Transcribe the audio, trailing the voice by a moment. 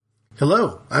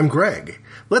Hello, I'm Greg.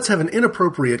 Let's have an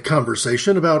inappropriate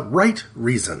conversation about right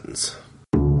reasons.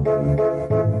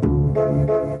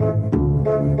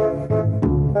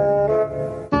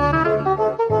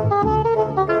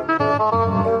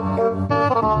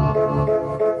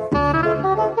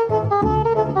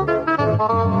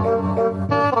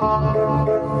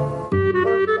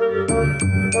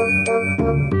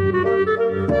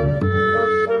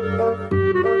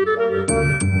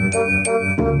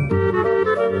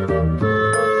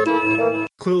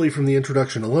 Clearly from the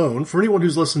introduction alone, for anyone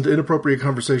who's listened to Inappropriate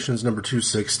Conversations number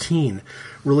 216,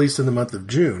 released in the month of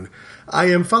June, I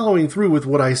am following through with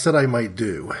what I said I might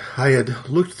do. I had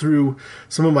looked through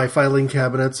some of my filing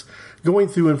cabinets, going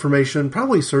through information,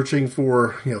 probably searching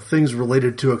for things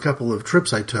related to a couple of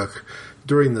trips I took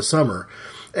during the summer,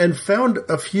 and found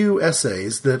a few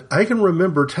essays that I can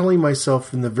remember telling myself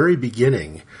from the very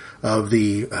beginning of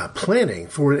the planning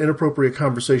for an Inappropriate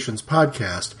Conversations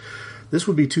podcast. This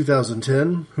would be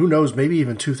 2010, who knows, maybe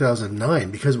even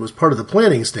 2009, because it was part of the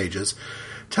planning stages,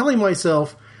 telling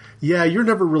myself, yeah, you're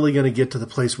never really going to get to the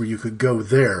place where you could go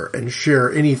there and share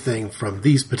anything from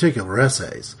these particular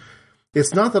essays.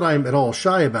 It's not that I'm at all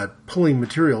shy about pulling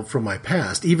material from my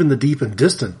past, even the deep and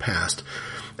distant past,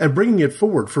 and bringing it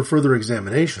forward for further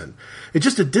examination. It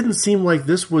didn't seem like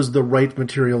this was the right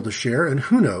material to share, and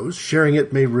who knows, sharing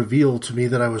it may reveal to me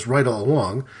that I was right all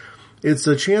along. It's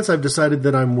a chance I've decided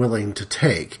that I'm willing to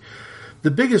take. The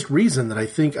biggest reason that I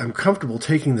think I'm comfortable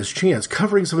taking this chance,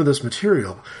 covering some of this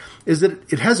material, is that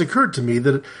it has occurred to me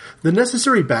that the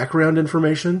necessary background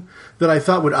information that I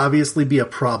thought would obviously be a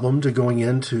problem to going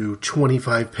into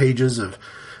 25 pages of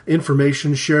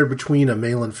information shared between a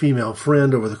male and female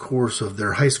friend over the course of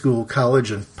their high school, college,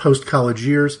 and post-college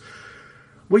years,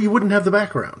 well, you wouldn't have the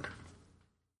background.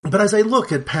 But as I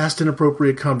look at past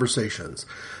inappropriate conversations,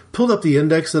 pulled up the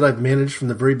index that I've managed from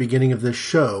the very beginning of this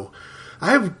show,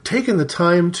 I have taken the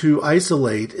time to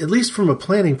isolate, at least from a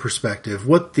planning perspective,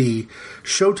 what the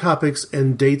show topics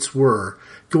and dates were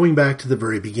going back to the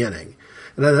very beginning.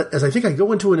 And as I think I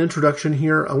go into an introduction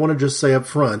here, I want to just say up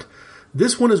front,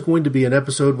 this one is going to be an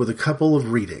episode with a couple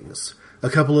of readings.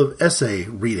 A couple of essay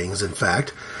readings, in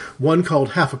fact. One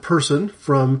called Half a Person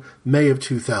from May of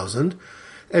 2000,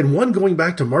 and one going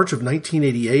back to March of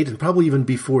 1988 and probably even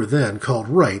before then called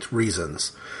Right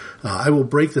Reasons. I will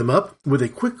break them up with a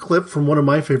quick clip from one of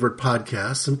my favorite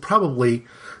podcasts and probably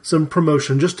some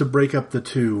promotion just to break up the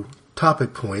two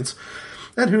topic points.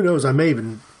 And who knows, I may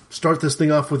even start this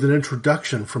thing off with an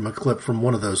introduction from a clip from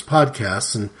one of those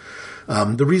podcasts.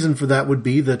 And the reason for that would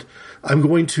be that I'm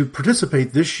going to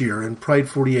participate this year in Pride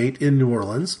 48 in New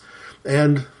Orleans.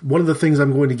 And one of the things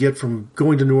I'm going to get from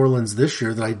going to New Orleans this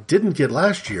year that I didn't get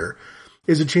last year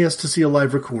is a chance to see a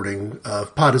live recording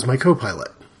of Pod as my co-pilot.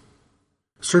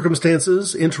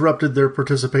 Circumstances interrupted their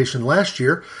participation last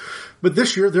year, but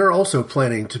this year they're also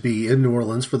planning to be in New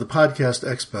Orleans for the Podcast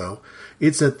Expo.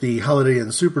 It's at the Holiday Inn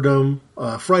Superdome.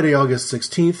 Friday, August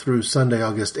 16th through Sunday,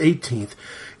 August 18th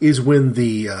is when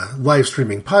the live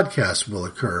streaming podcast will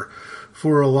occur.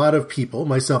 For a lot of people,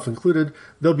 myself included,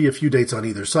 there'll be a few dates on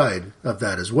either side of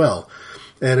that as well.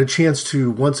 And a chance to,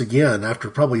 once again,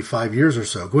 after probably 5 years or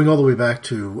so, going all the way back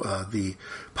to the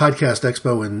Podcast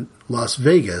Expo in Las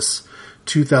Vegas,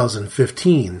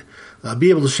 2015, be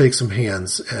able to shake some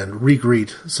hands and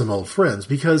re-greet some old friends.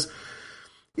 Because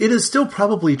it is still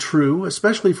probably true,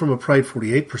 especially from a Pride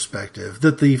 48 perspective,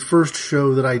 that the first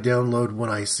show that I download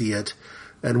when I see it,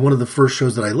 and one of the first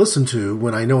shows that I listen to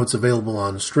when I know it's available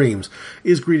on streams,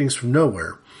 is Greetings from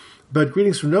Nowhere. But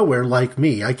Greetings from Nowhere, like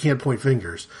me, I can't point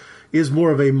fingers, is more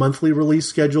of a monthly release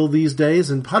schedule these days,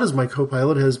 and Pod as my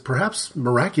co-pilot has perhaps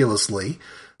miraculously,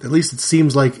 at least it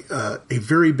seems like a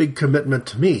very big commitment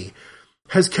to me,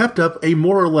 has kept up a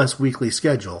more or less weekly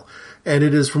schedule. And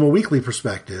it is, from a weekly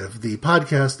perspective, the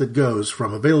podcast that goes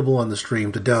from available on the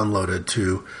stream to downloaded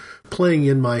to playing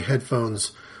in my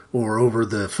headphones or over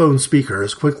the phone speaker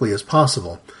as quickly as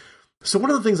possible. So one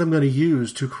of the things I'm going to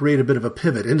use to create a bit of a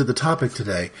pivot into the topic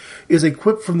today is a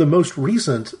quip from the most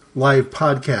recent live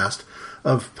podcast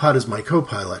of Pod as my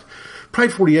co-pilot.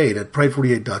 Pride 48 at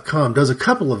pride48.com does a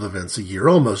couple of events a year,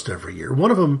 almost every year.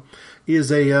 One of them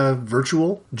is a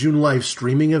virtual June live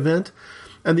streaming event,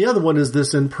 and the other one is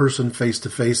this in-person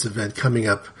face-to-face event coming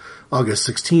up August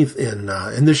 16th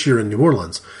in this year in New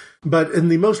Orleans. But in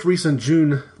the most recent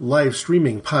June live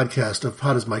streaming podcast of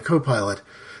Pod as my co-pilot,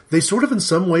 they sort of in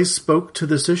some ways spoke to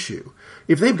this issue.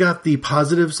 If they've got the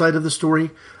positive side of the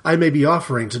story, I may be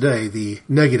offering today the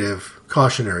negative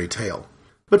cautionary tale.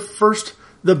 But first,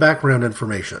 the background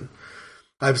information.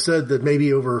 I've said that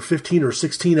maybe over 15 or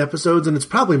 16 episodes, and it's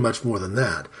probably much more than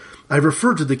that, I've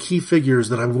referred to the key figures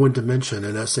that I'm going to mention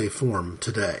in essay form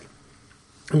today.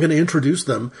 I'm going to introduce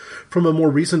them from a more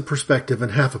recent perspective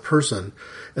and half a person,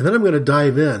 and then I'm going to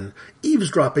dive in,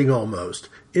 eavesdropping almost,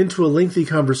 into a lengthy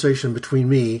conversation between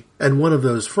me and one of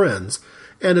those friends,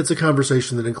 and it's a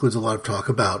conversation that includes a lot of talk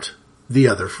about the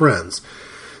other friends.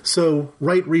 So,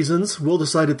 right reasons, we'll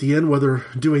decide at the end whether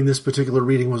doing this particular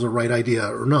reading was a right idea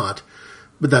or not,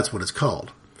 but that's what it's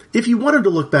called. If you wanted to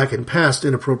look back in past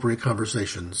Inappropriate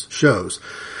Conversations shows,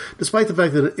 despite the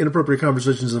fact that Inappropriate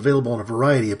Conversations is available on a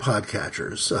variety of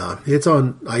podcatchers, it's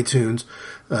on iTunes,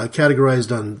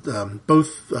 categorized on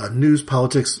both news,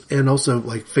 politics, and also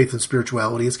like faith and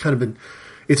spirituality. It's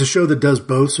a show that does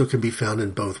both, so it can be found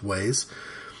in both ways.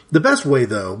 The best way,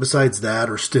 though, besides that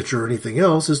or Stitcher or anything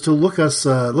else, is to look us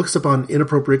up on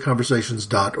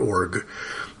inappropriateconversations.org.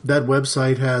 That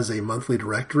website has a monthly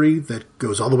directory that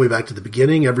goes all the way back to the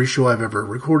beginning. Every show I've ever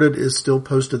recorded is still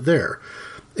posted there,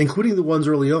 including the ones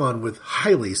early on with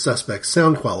highly suspect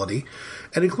sound quality,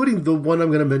 and including the one I'm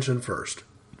going to mention first.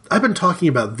 I've been talking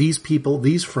about these people,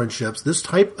 these friendships, this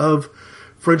type of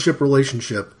friendship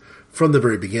relationship from the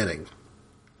very beginning.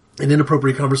 In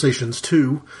Inappropriate Conversations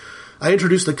 2, I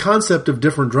introduced the concept of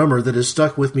different drummer that has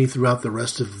stuck with me throughout the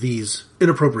rest of these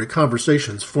Inappropriate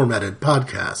Conversations formatted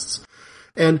podcasts.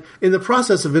 And in the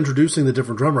process of introducing the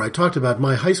different drummer, I talked about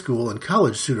my high school and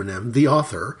college pseudonym, The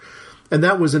Author, and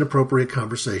that was Inappropriate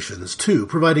Conversations 2,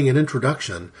 providing an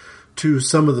introduction to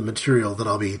some of the material that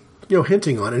I'll be,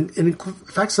 hinting on. And in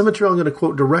fact, some material I'm going to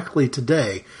quote directly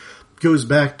today goes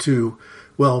back to,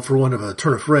 well, for want of a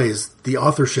turn of phrase, the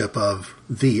authorship of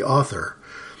The Author.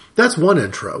 That's one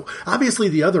intro. Obviously,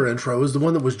 the other intro is the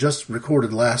one that was just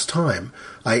recorded last time.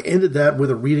 I ended that with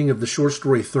a reading of the short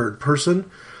story Third Person.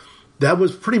 That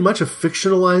was pretty much a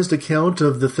fictionalized account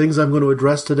of the things I'm going to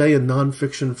address today in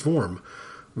nonfiction form.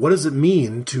 What does it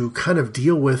mean to kind of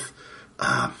deal with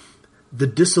the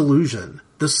disillusion,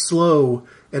 the slow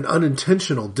and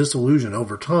unintentional disillusion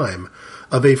over time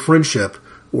of a friendship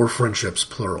or friendships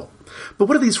plural? But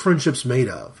what are these friendships made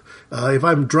of? If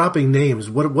I'm dropping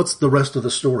names, what's the rest of the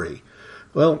story?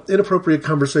 Well, Inappropriate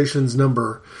Conversations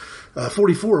number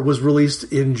 44 was released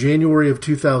in January of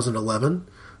 2011.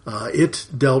 It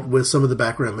dealt with some of the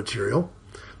background material,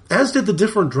 as did the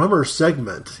Different Drummer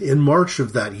segment in March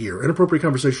of that year, Inappropriate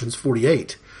Conversations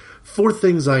 48. 4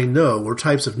 Things I Know, or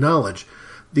Types of Knowledge.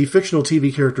 The fictional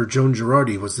TV character Joan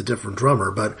Girardi was the Different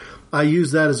Drummer, but I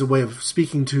use that as a way of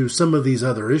speaking to some of these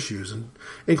other issues,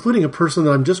 including a person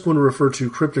that I'm just going to refer to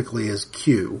cryptically as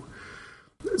Q.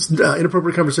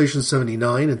 Inappropriate Conversations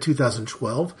 79 in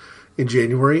 2012. In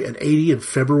January, and 80 in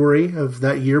February of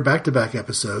that year, back-to-back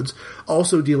episodes,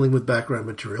 also dealing with background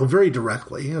material very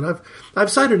directly. And I've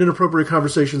cited Inappropriate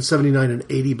Conversations 79 and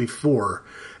 80 before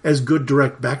as good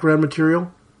direct background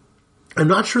material. I'm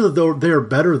not sure that they are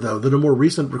better, though, than a more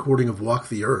recent recording of Walk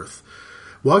the Earth.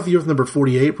 Walk the Earth number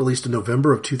 48, released in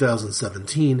November of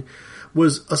 2017,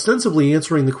 was ostensibly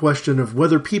answering the question of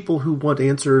whether people who want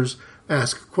answers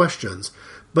ask questions,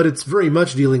 but it's very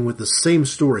much dealing with the same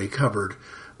story covered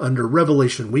under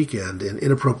Revelation Weekend in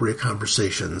Inappropriate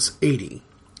Conversations 80.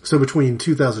 So between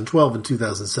 2012 and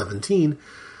 2017,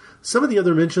 some of the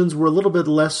other mentions were a little bit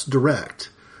less direct.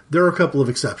 There are a couple of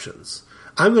exceptions.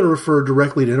 I'm going to refer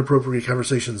directly to Inappropriate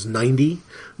Conversations 90,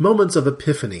 Moments of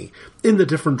Epiphany, in the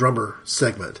Different Drummer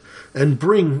segment, and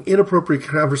bring Inappropriate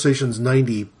Conversations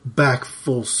 90 back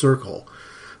full circle.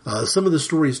 Some of the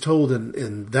stories told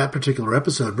in that particular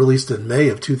episode, released in May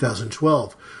of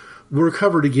 2012, were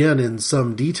covered again in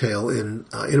some detail in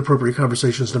Inappropriate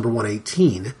Conversations number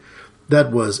 118.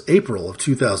 That was April of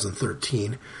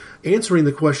 2013, answering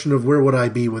the question of where would I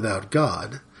be without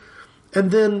God. And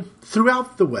then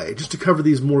throughout the way, just to cover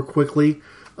these more quickly,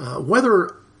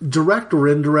 whether direct or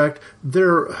indirect, there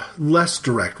are less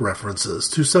direct references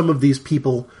to some of these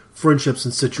people, friendships,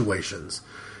 and situations.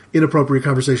 Inappropriate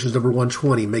Conversations number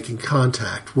 120, Making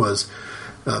Contact, was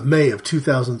May of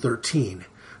 2013.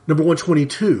 Number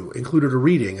 122 included a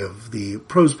reading of the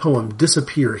prose poem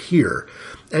Disappear Here,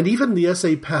 and even the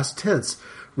essay Past Tense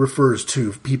refers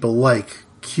to people like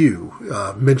Q,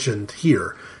 mentioned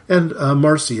here, and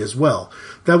Marcy as well.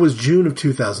 That was June of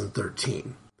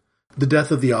 2013. The Death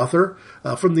of the Author,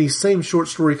 from the same short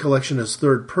story collection as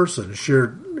Third Person,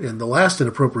 shared in the last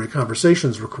Inappropriate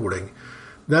Conversations recording.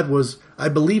 That was, I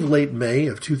believe, late May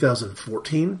of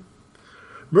 2014.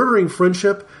 Murdering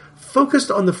Friendship focused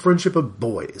on the friendship of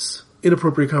boys.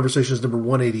 Inappropriate Conversations number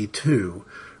 182,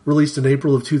 released in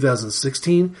April of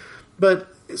 2016.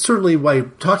 But certainly by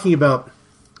talking about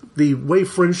the way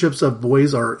friendships of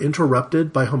boys are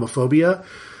interrupted by homophobia,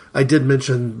 I did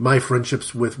mention my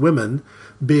friendships with women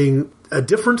being a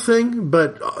different thing,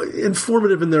 but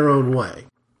informative in their own way.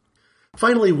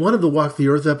 Finally, one of the Walk the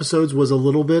Earth episodes was a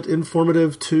little bit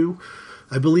informative, too.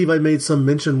 I believe I made some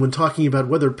mention when talking about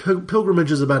whether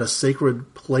pilgrimage is about a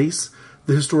sacred place,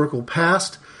 the historical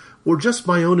past, or just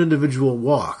my own individual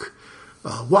walk.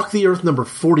 Walk the Earth number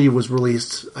 40 was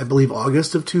released, I believe,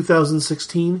 August of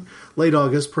 2016, late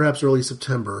August, perhaps early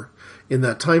September, in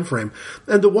that time frame.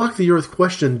 And the Walk the Earth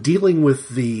question, dealing with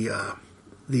the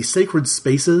sacred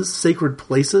spaces, sacred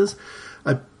places,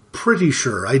 I'm pretty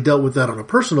sure I dealt with that on a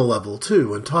personal level,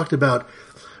 too, and talked about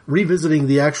revisiting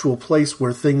the actual place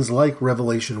where things like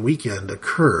Revelation Weekend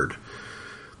occurred.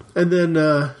 And then,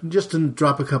 just to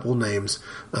drop a couple names,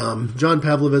 John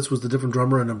Pavlovitz was the different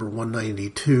drummer at number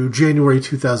 192, January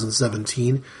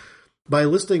 2017. By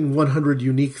listing 100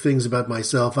 unique things about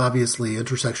myself, obviously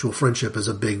intersexual friendship is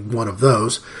a big one of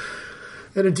those.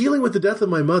 And in dealing with the death of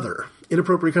my mother,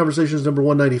 Inappropriate Conversations number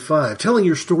 195, telling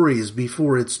your stories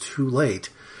before it's too late,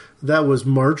 that was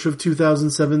March of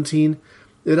 2017.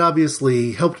 It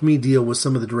obviously helped me deal with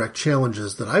some of the direct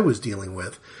challenges that I was dealing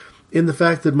with, in the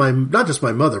fact that not just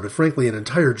my mother, but frankly an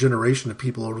entire generation of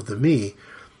people older than me,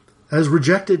 has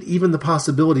rejected even the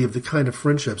possibility of the kind of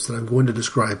friendships that I'm going to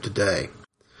describe today.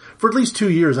 For at least 2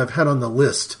 years, I've had on the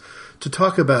list to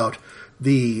talk about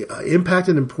the impact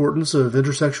and importance of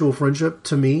intersexual friendship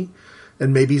to me,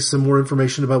 and maybe some more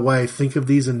information about why I think of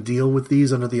these and deal with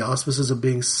these under the auspices of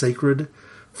being sacred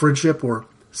friendship or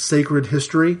sacred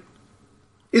history.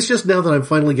 It's just now that I'm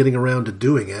finally getting around to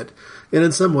doing it, and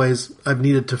in some ways, I've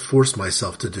needed to force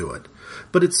myself to do it.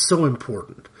 But it's so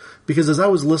important, because as I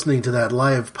was listening to that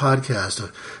live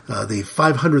podcast, the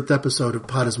 500th episode of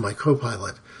Pod is My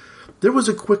Co-Pilot, there was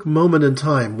a quick moment in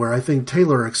time where I think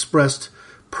Taylor expressed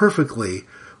perfectly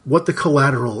what the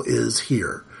collateral is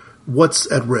here.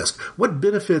 What's at risk? What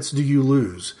benefits do you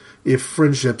lose if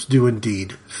friendships do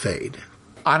indeed fade?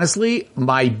 Honestly,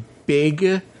 my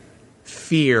big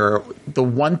fear, the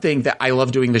one thing that I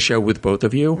love doing the show with both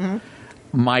of you,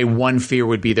 my one fear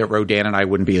would be that Rodan and I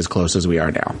wouldn't be as close as we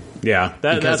are now. Yeah,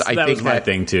 that was my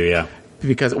thing too, yeah.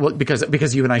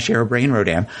 Because you and I share a brain,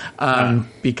 Rodan.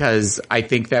 Because I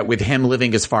think that with him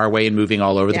living as far away and moving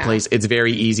all over the place, it's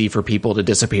very easy for people to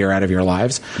disappear out of your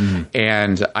lives. Mm-hmm.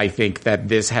 And I think that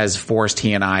this has forced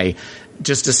he and I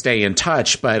just to stay in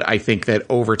touch. But I think that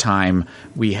over time,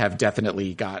 we have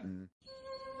definitely gotten...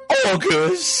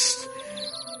 August!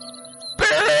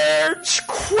 Birds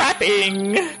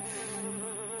crapping!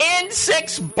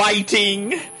 Insects biting!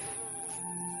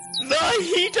 The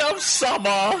heat of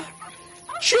summer!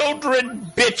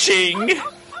 Children bitching,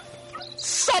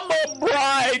 summer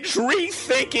brides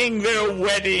rethinking their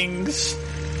weddings,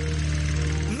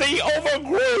 the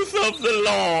overgrowth of the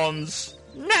lawns.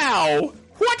 Now,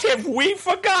 what have we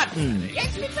forgotten?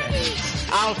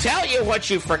 I'll tell you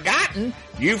what you've forgotten.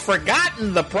 You've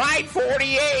forgotten the Pride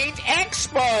 48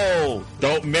 Expo.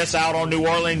 Don't miss out on New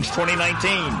Orleans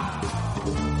 2019.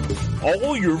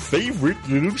 All your favorite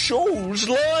little shows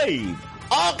live.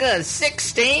 August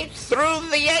 16th through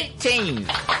the 18th.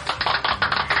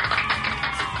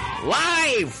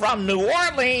 Live from New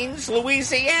Orleans,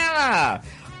 Louisiana.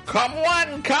 Come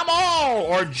one, come all,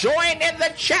 or join in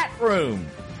the chat room.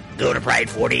 Go to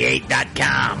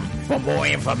Pride48.com for more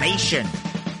information.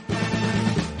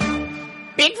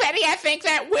 Big Fatty, I think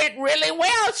that went really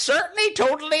well. Certainly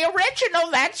totally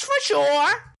original, that's for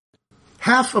sure.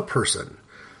 Half a Person.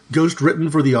 Ghost written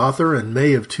for the author in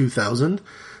May of 2000.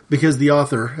 Because the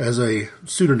author, as a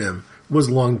pseudonym, was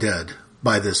long dead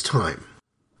by this time.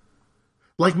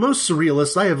 Like most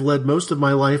surrealists, I have led most of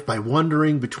my life by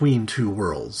wandering between two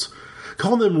worlds.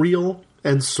 Call them real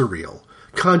and surreal,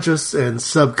 conscious and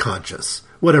subconscious,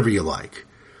 whatever you like.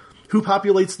 Who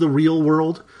populates the real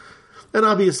world? An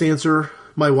obvious answer,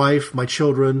 my wife, my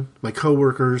children, my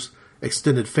coworkers,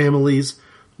 extended families,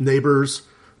 neighbors,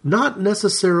 not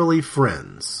necessarily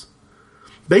friends.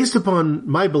 Based upon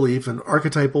my belief in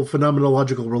archetypal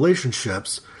phenomenological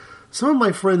relationships, some of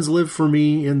my friends live for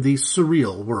me in the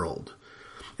surreal world.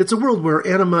 It's a world where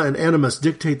anima and animus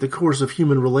dictate the course of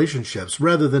human relationships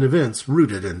rather than events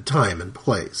rooted in time and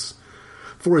place.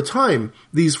 For a time,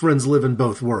 these friends live in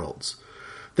both worlds.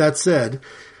 That said,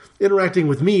 interacting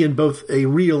with me in both a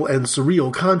real and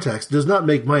surreal context does not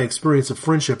make my experience of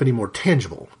friendship any more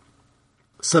tangible.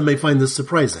 Some may find this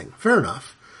surprising. Fair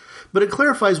enough. But it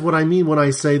clarifies what I mean when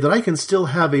I say that I can still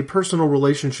have a personal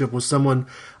relationship with someone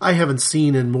I haven't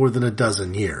seen in more than a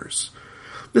dozen years.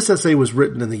 This essay was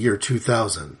written in the year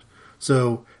 2000,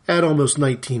 so add almost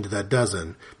 19 to that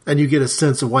dozen, and you get a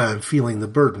sense of why I'm feeling the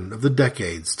burden of the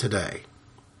decades today.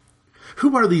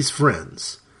 Who are these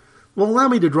friends? Well, allow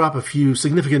me to drop a few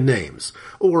significant names,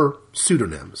 or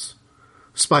pseudonyms.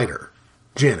 Spider,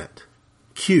 Janet,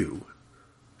 Q,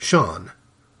 Sean,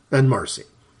 and Marcy.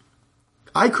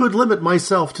 I could limit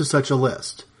myself to such a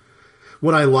list.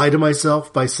 When I lie to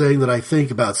myself by saying that I think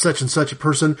about such and such a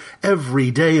person every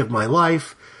day of my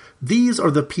life, these are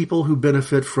the people who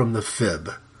benefit from the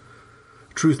fib.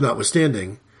 Truth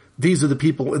notwithstanding, these are the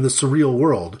people in the surreal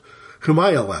world whom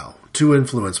I allow to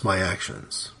influence my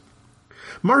actions.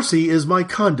 Marcy is my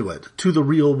conduit to the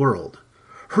real world.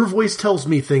 Her voice tells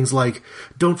me things like,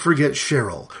 "Don't forget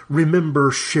Cheryl,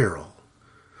 remember Cheryl."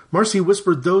 Marcy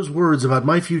whispered those words about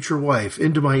my future wife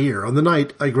into my ear on the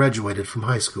night I graduated from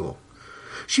high school.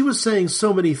 She was saying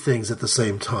so many things at the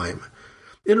same time.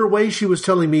 In her way, she was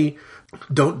telling me,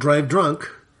 "Don't drive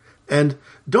drunk," and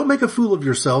 "Don't make a fool of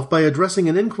yourself by addressing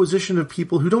an inquisition of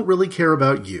people who don't really care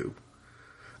about you."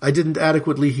 I didn't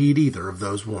adequately heed either of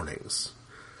those warnings.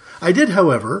 I did,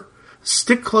 however,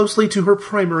 stick closely to her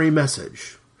primary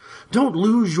message. Don't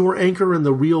lose your anchor in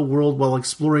the real world while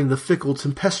exploring the fickle,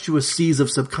 tempestuous seas of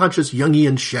subconscious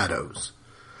Jungian shadows.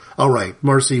 All right,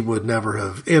 Marcy would never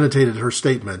have annotated her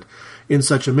statement in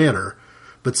such a manner,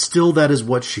 but still that is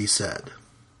what she said.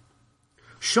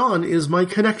 Sean is my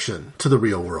connection to the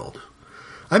real world.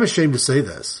 I'm ashamed to say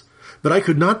this, but I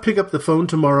could not pick up the phone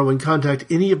tomorrow and contact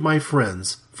any of my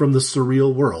friends from the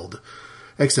surreal world,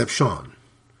 except Sean.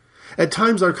 At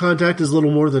times our contact is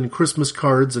little more than Christmas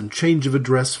cards and change of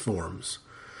address forms.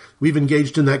 We've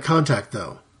engaged in that contact,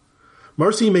 though.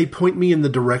 Marcy may point me in the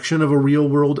direction of a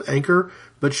real-world anchor,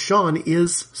 but Sean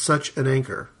is such an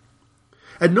anchor.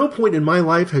 At no point in my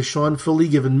life has Sean fully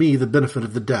given me the benefit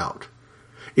of the doubt.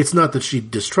 It's not that she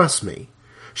distrusts me.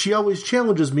 She always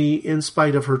challenges me in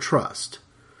spite of her trust.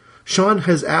 Sean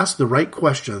has asked the right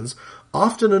questions,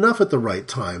 often enough at the right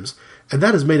times, and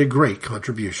that has made a great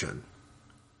contribution.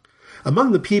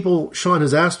 Among the people Sean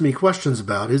has asked me questions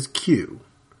about is Q.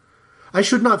 I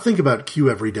should not think about Q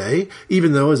every day,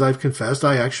 even though, as I've confessed,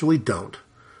 I actually don't.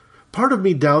 Part of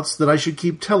me doubts that I should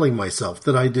keep telling myself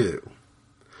that I do.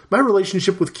 My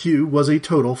relationship with Q was a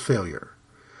total failure.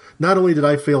 Not only did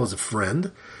I fail as a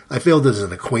friend, I failed as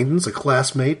an acquaintance, a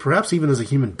classmate, perhaps even as a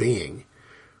human being.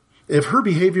 If her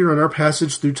behavior in our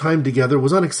passage through time together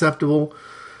was unacceptable,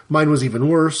 mine was even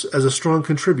worse, as a strong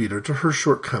contributor to her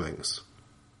shortcomings.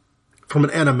 From an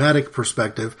animatic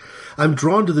perspective, I'm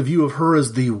drawn to the view of her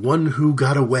as the one who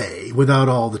got away without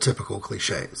all the typical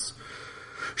cliches.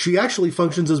 She actually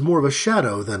functions as more of a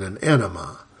shadow than an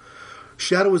anima.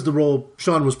 Shadow is the role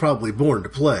Sean was probably born to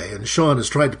play, and Sean has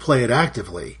tried to play it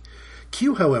actively.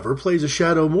 Q, however, plays a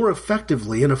shadow more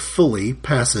effectively in a fully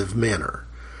passive manner.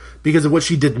 Because of what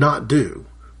she did not do.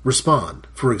 Respond,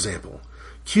 for example.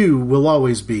 Q will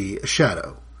always be a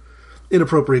shadow.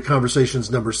 Inappropriate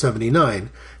Conversations number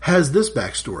 79 has this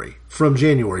backstory from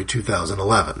January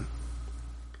 2011.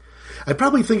 I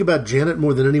probably think about Janet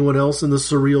more than anyone else in the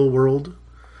surreal world.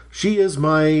 She is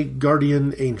my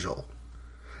guardian angel.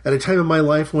 At a time in my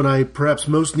life when I perhaps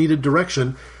most needed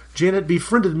direction, Janet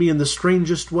befriended me in the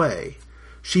strangest way.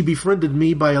 She befriended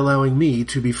me by allowing me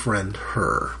to befriend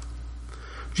her.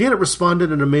 Janet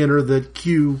responded in a manner that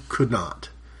Q could not.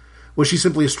 Was she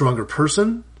simply a stronger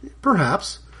person?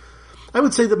 Perhaps. I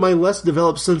would say that my less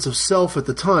developed sense of self at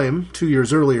the time, 2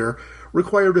 years earlier,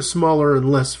 required a smaller and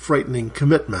less frightening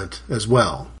commitment as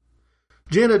well.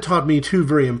 Janet taught me two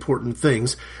very important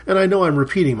things, and I know I'm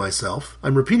repeating myself.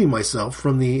 I'm repeating myself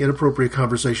from the Inappropriate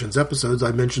Conversations episodes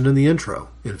I mentioned in the intro,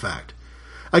 in fact.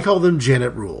 I call them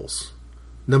Janet rules.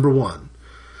 Number 1.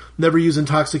 Never use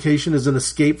intoxication as an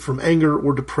escape from anger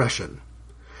or depression.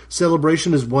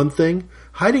 Celebration is one thing,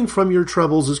 hiding from your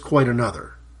troubles is quite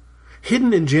another.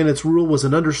 Hidden in Janet's rule was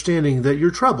an understanding that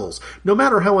your troubles, no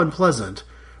matter how unpleasant,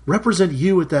 represent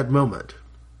you at that moment.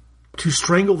 To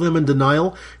strangle them in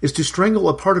denial is to strangle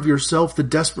a part of yourself that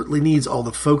desperately needs all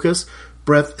the focus,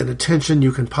 breath, and attention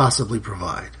you can possibly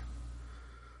provide.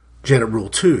 Janet Rule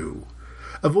 2.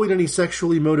 Avoid any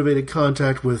sexually motivated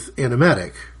contact with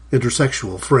animatic,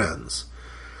 intersexual friends.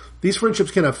 These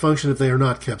friendships cannot function if they are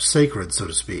not kept sacred, so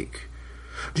to speak.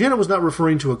 Janet was not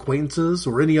referring to acquaintances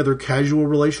or any other casual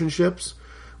relationships.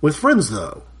 With friends,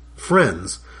 though,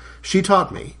 she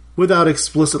taught me, without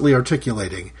explicitly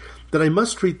articulating, that I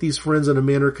must treat these friends in a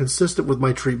manner consistent with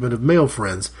my treatment of male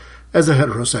friends as a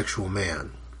heterosexual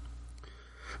man.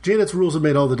 Janet's rules have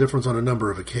made all the difference on a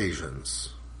number of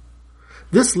occasions.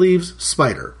 This leaves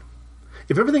Spider.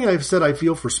 If everything I've said I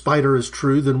feel for Spider is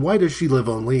true, then why does she live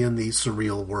only in the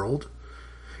surreal world?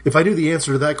 If I knew the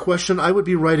answer to that question, I would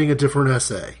be writing a different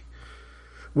essay.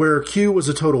 Where Q was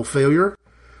a total failure,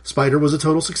 Spider was a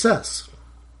total success.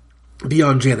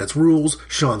 Beyond Janet's rules,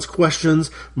 Sean's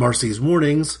questions, Marcy's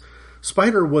warnings,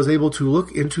 Spider was able to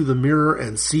look into the mirror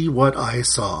and see what I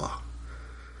saw.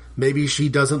 Maybe she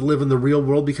doesn't live in the real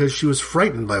world because she was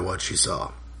frightened by what she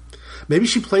saw. Maybe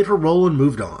she played her role and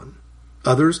moved on.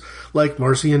 Others, like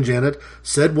Marcy and Janet,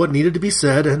 said what needed to be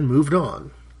said and moved on.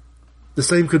 The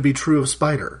same could be true of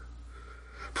Spider.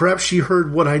 Perhaps she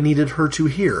heard what I needed her to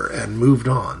hear and moved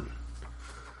on.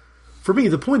 For me,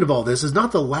 the point of all this is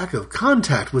not the lack of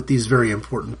contact with these very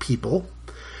important people.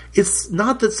 It's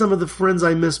not that some of the friends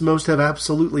I miss most have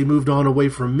absolutely moved on away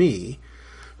from me.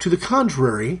 To the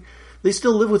contrary, they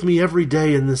still live with me every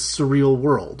day in this surreal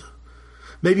world.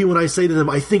 Maybe when I say to them,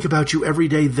 I think about you every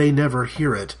day, they never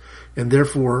hear it, and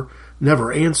therefore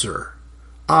never answer.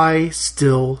 I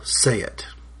still say it.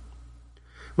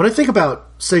 When I think about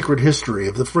sacred history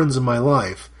of the friends in my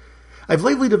life, I've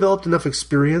lately developed enough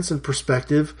experience and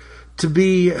perspective to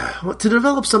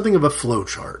develop something of a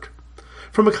flowchart.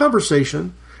 From a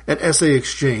conversation, an essay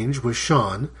exchange with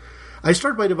Sean, I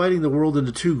start by dividing the world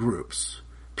into two groups.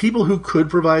 People who could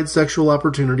provide sexual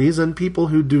opportunities and people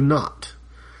who do not.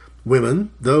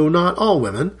 Women, though not all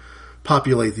women,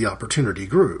 populate the opportunity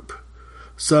group.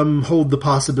 Some hold the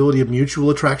possibility of mutual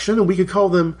attraction, and we could call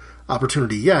them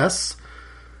opportunity yes,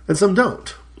 and some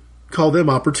don't. Call them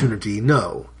opportunity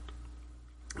no.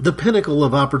 The pinnacle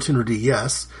of opportunity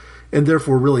yes, and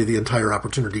therefore really the entire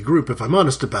opportunity group, if I'm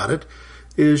honest about it,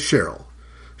 is Cheryl.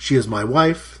 She is my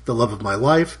wife, the love of my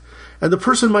life, and the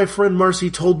person my friend Marcy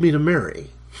told me to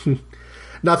marry.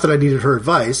 Not that I needed her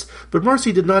advice, but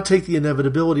Marcy did not take the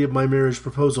inevitability of my marriage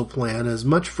proposal plan as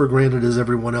much for granted as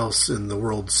everyone else in the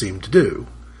world seemed to do.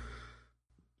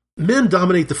 Men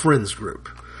dominate the friends group.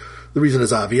 The reason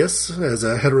is obvious. As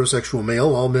a heterosexual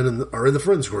male, all men are in the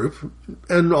friends group,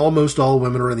 and almost all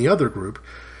women are in the other group.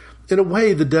 In a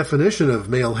way, the definition of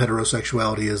male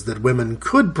heterosexuality is that women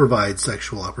could provide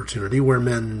sexual opportunity where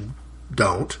men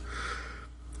don't.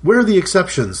 Where are the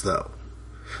exceptions, though?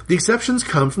 The exceptions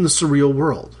come from the surreal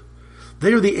world.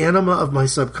 They are the anima of my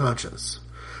subconscious.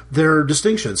 Their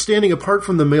distinction, standing apart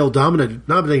from the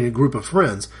male-dominated group of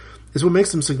friends, is what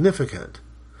makes them significant.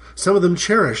 Some of them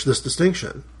cherish this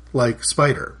distinction, like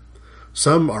Spider.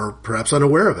 Some are perhaps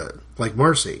unaware of it, like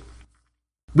Marcy.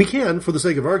 We can, for the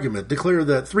sake of argument, declare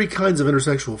that three kinds of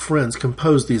intersexual friends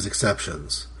compose these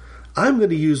exceptions. I'm going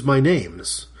to use my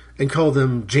names and call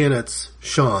them Janet's,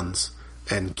 Sean's,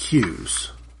 and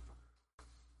Q's.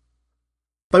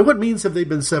 By what means have they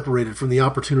been separated from the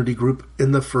opportunity group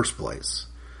in the first place?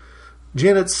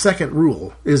 Janet's second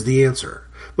rule is the answer,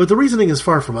 but the reasoning is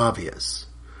far from obvious.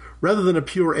 Rather than a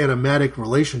pure animatic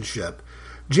relationship,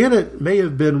 Janet may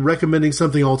have been recommending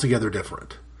something altogether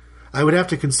different. I would have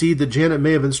to concede that Janet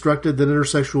may have instructed that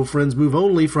intersexual friends move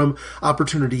only from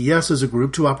opportunity yes as a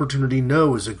group to opportunity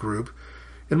no as a group.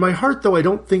 In my heart, though, I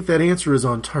don't think that answer is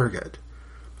on target.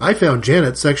 I found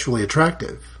Janet sexually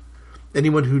attractive.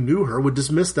 Anyone who knew her would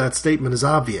dismiss that statement as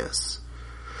obvious.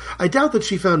 I doubt that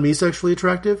she found me sexually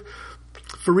attractive.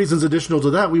 For reasons additional to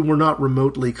that, we were not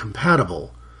remotely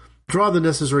compatible. Draw the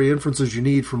necessary inferences you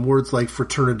need from words like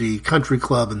fraternity, country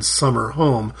club, and summer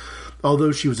home.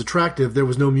 Although she was attractive, there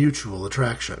was no mutual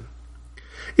attraction.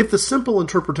 If the simple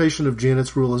interpretation of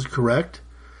Janet's rule is correct,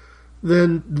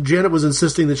 then Janet was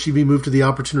insisting that she be moved to the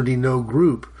opportunity no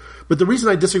group. But the reason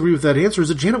I disagree with that answer is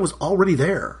that Janet was already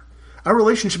there. Our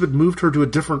relationship had moved her to a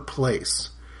different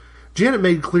place. Janet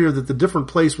made clear that the different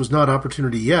place was not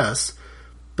opportunity yes,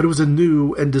 but it was a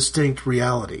new and distinct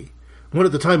reality, one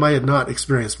at the time I had not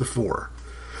experienced before.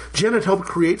 Janet helped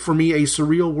create for me a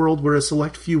surreal world where a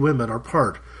select few women are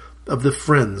part of the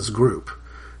friends group.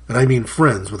 And I mean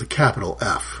friends with a capital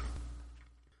F.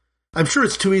 I'm sure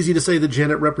it's too easy to say that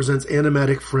Janet represents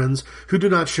animatic friends who do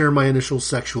not share my initial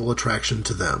sexual attraction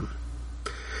to them.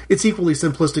 It's equally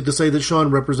simplistic to say that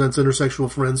Sean represents intersexual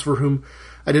friends for whom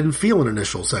I didn't feel an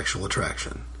initial sexual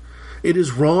attraction. It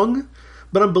is wrong,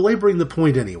 but I'm belaboring the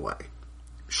point anyway.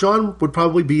 Sean would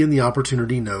probably be in the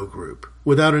opportunity no group,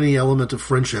 without any element of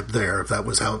friendship there if that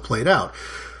was how it played out.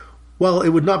 While it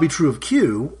would not be true of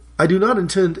Q, I do not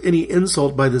intend any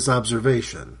insult by this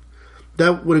observation.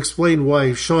 That would explain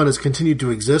why Sean has continued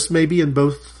to exist, maybe in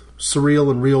both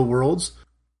surreal and real worlds.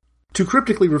 To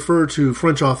cryptically refer to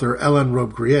French author Alain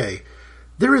Robbe-Grillet,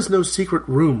 there is no secret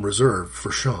room reserved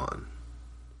for Sean.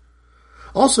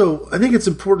 Also, I think it's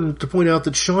important to point out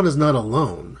that Sean is not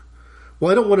alone.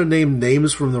 While I don't want to name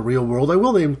names from the real world, I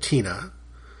will name Tina.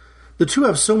 The two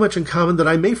have so much in common that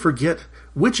I may forget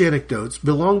which anecdotes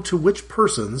belong to which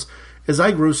persons as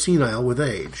I grow senile with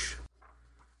age.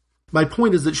 My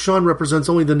point is that Sean represents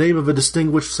only the name of a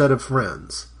distinguished set of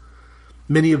friends.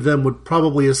 Many of them would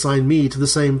probably assign me to the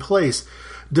same place,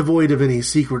 devoid of any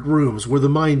secret rooms where the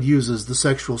mind uses the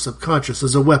sexual subconscious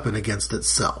as a weapon against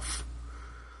itself.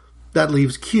 That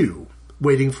leaves Q,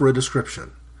 waiting for a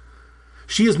description.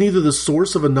 She is neither the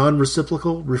source of a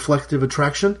non-reciprocal, reflective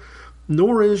attraction,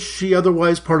 nor is she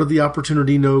otherwise part of the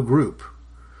Opportunity No group.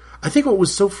 I think what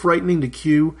was so frightening to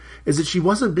Q is that she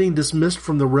wasn't being dismissed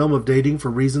from the realm of dating for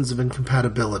reasons of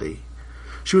incompatibility.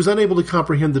 She was unable to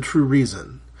comprehend the true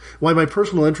reason, why my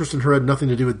personal interest in her had nothing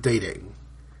to do with dating.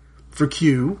 For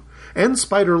Q, and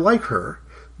Spider like her,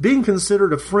 being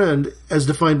considered a friend, as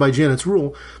defined by Janet's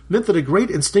rule, meant that a great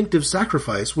instinctive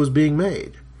sacrifice was being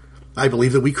made. I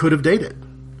believe that we could have dated.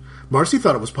 Marcy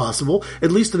thought it was possible,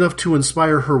 at least enough to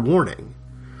inspire her warning.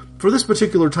 For this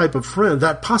particular type of friend,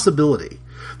 that possibility,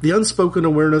 the unspoken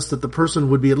awareness that the person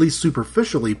would be at least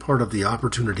superficially part of the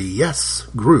Opportunity Yes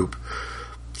group,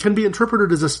 can be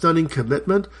interpreted as a stunning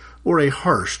commitment or a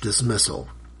harsh dismissal.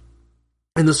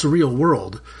 In the surreal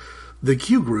world, the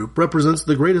Q group represents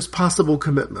the greatest possible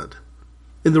commitment.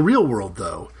 In the real world,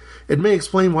 though, it may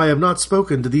explain why I have not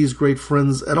spoken to these great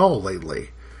friends at all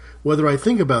lately, whether I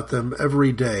think about them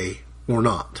every day or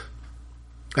not.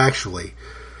 Actually,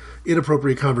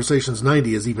 Inappropriate Conversations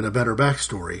 90 is even a better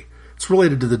backstory. It's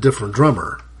related to the different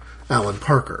drummer, Alan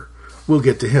Parker. We'll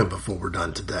get to him before we're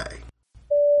done today.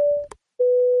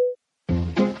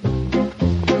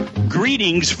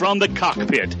 Greetings from the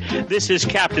cockpit. This is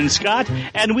Captain Scott,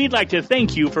 and we'd like to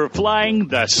thank you for flying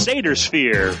the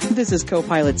Satyr-Sphere. This is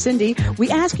co-pilot Cindy. We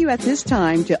ask you at this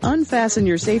time to unfasten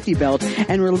your safety belt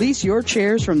and release your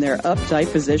chairs from their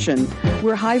uptight position.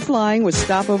 We're high-flying with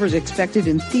stopovers expected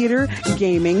in theater,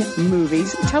 gaming,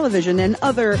 movies, television, and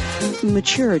other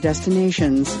mature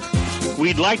destinations.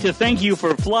 We'd like to thank you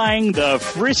for flying the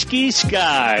Frisky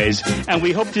Skies, and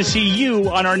we hope to see you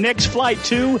on our next flight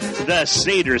to the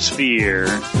Satyr-Sphere.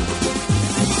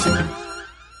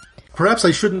 Perhaps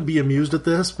I shouldn't be amused at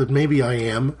this, but maybe I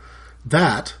am.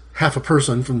 That, Half a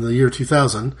Person from the year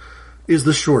 2000, is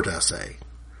the short essay.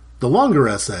 The longer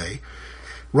essay,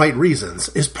 Right Reasons,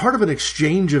 is part of an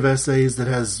exchange of essays that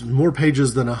has more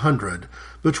pages than 100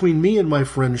 between me and my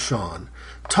friend Sean,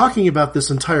 talking about this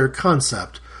entire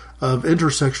concept of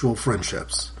intersexual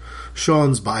friendships.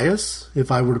 Sean's bias,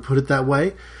 if I were to put it that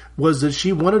way, was that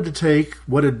she wanted to take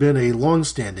what had been a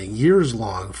long-standing,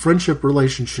 years-long friendship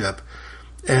relationship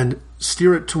and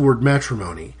steer it toward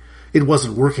matrimony. It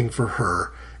wasn't working for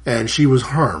her, and she was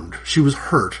harmed. She was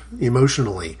hurt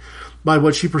emotionally by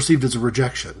what she perceived as a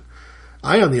rejection.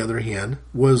 I, on the other hand,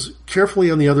 was carefully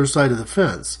on the other side of the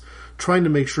fence, trying to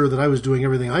make sure that I was doing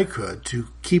everything I could to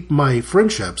keep my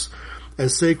friendships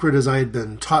as sacred as I had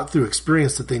been taught through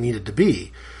experience that they needed to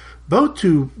be, both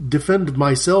to defend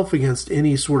myself against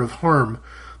any sort of harm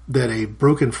that a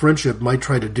broken friendship might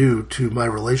try to do to my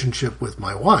relationship with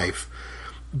my wife,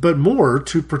 but more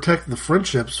to protect the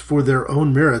friendships for their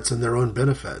own merits and their own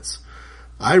benefits.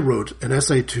 I wrote an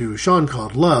essay to Sean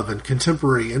called Love and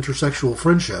Contemporary Intersexual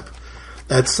Friendship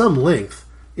at some length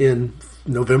in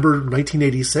November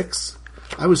 1986.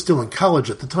 I was still in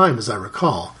college at the time, as I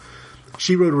recall.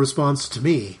 She wrote a response to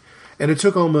me, and it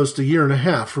took almost a year and a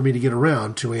half for me to get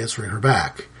around to answering her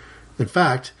back. In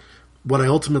fact, what I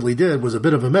ultimately did was a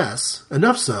bit of a mess,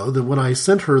 enough so that when I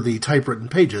sent her the typewritten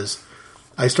pages,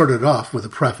 I started off with a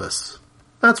preface.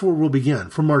 That's where we'll begin,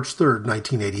 from March 3rd,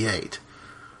 1988.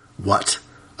 What?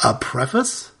 A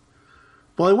preface?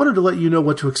 Well, I wanted to let you know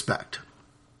what to expect.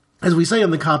 As we say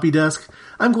on the copy desk,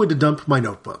 I'm going to dump my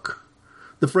notebook.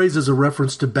 The phrase is a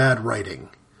reference to bad writing,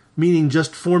 meaning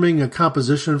just forming a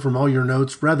composition from all your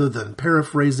notes rather than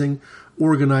paraphrasing,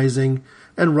 organizing,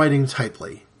 and writing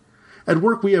tightly. At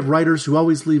work, we have writers who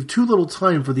always leave too little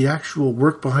time for the actual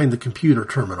work behind the computer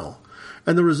terminal,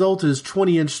 and the result is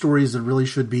 20-inch stories that really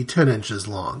should be 10 inches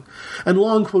long, and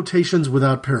long quotations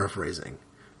without paraphrasing.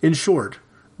 In short,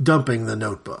 dumping the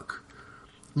notebook.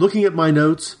 Looking at my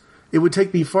notes, it would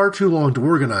take me far too long to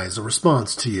organize a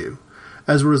response to you.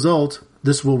 As a result,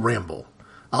 this will ramble.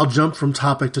 I'll jump from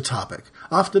topic to topic,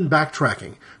 often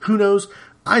backtracking. Who knows,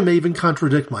 I may even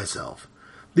contradict myself.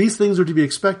 These things are to be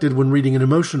expected when reading an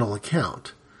emotional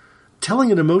account. Telling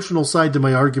an emotional side to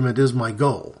my argument is my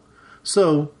goal.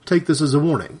 So, take this as a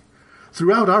warning.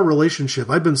 Throughout our relationship,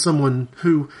 I've been someone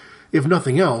who, if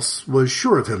nothing else, was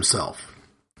sure of himself.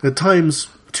 At times,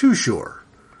 too sure.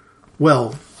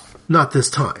 Well, not this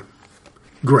time.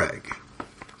 Greg.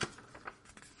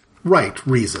 Right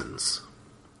Reasons.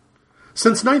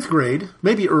 Since 9th grade,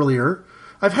 maybe earlier,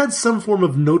 I've had some form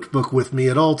of notebook with me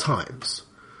at all times.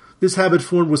 This habit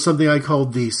formed with something I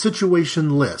called the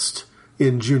situation list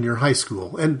in junior high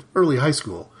school and early high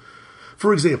school.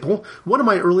 For example, one of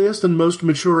my earliest and most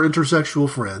mature intersexual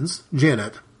friends,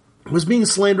 Janet, was being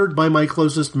slandered by my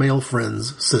closest male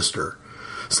friend's sister.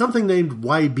 Something named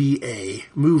YBA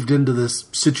moved into this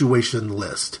situation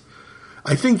list.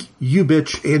 I think you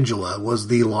bitch Angela was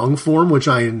the long form, which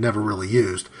I never really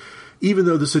used, even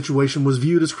though the situation was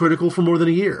viewed as critical for more than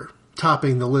a year,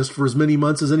 topping the list for as many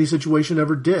months as any situation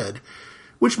ever did,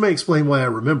 which may explain why I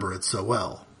remember it so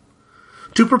well.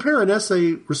 To prepare an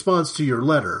essay response to your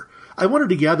letter, I wanted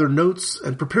to gather notes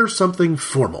and prepare something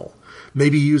formal.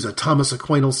 Maybe use a Thomas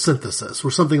Aquinas synthesis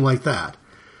or something like that.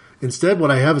 Instead, what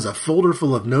I have is a folder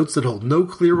full of notes that hold no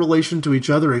clear relation to each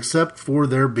other except for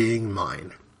their being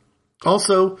mine.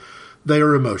 Also, they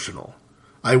are emotional.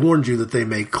 I warned you that they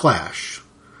may clash.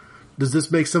 Does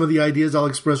this make some of the ideas I'll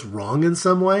express wrong in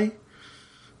some way?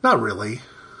 Not really.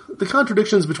 The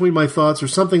contradictions between my thoughts are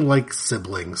something like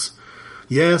siblings.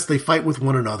 Yes, they fight with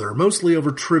one another, mostly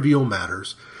over trivial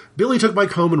matters. Billy took my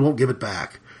comb and won't give it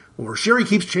back. Or Sherry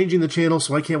keeps changing the channel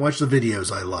so I can't watch the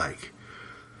videos I like.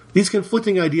 These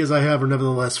conflicting ideas I have are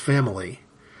nevertheless family.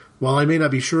 While I may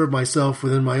not be sure of myself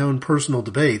within my own personal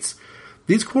debates,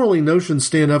 these quarreling notions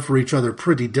stand up for each other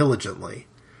pretty diligently.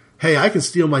 Hey, I can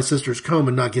steal my sister's comb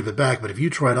and not give it back, but if you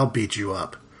try it, I'll beat you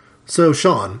up. So,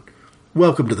 Sean,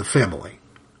 welcome to the family.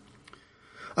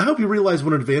 I hope you realize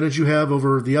what advantage you have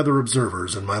over the other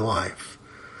observers in my life.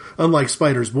 Unlike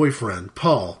Spider's boyfriend,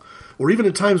 Paul, or even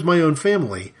at times my own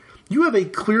family, you have a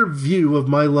clear view of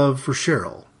my love for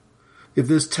Cheryl. If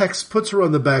this text puts her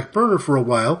on the back burner for a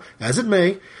while, as it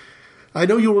may, I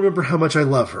know you'll remember how much I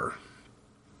love her.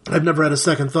 I've never had a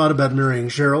second thought about marrying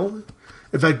Cheryl.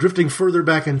 In fact, drifting further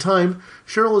back in time,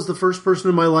 Cheryl is the first person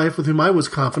in my life with whom I was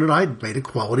confident I'd made a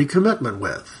quality commitment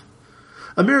with.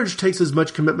 A marriage takes as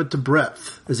much commitment to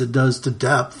breadth as it does to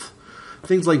depth.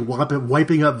 Things like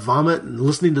wiping up vomit and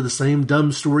listening to the same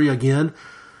dumb story again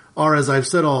are, as I've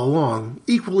said all along,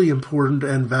 equally important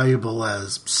and valuable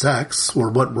as sex, or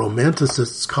what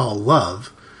romanticists call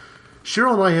love.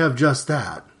 Cheryl and I have just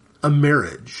that, a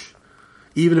marriage.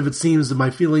 Even if it seems that my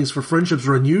feelings for friendships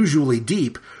are unusually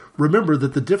deep, remember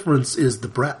that the difference is the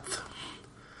breadth.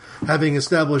 Having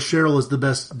established Cheryl as the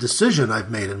best decision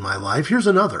I've made in my life, here's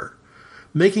another.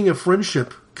 Making a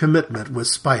friendship commitment with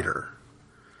Spider.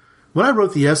 When I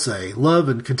wrote the essay, Love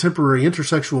and Contemporary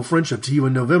Intersexual Friendship, to you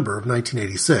in November of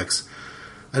 1986,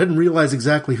 I didn't realize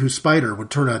exactly who Spider would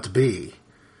turn out to be.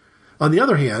 On the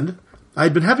other hand, I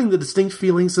had been having the distinct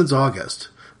feeling since August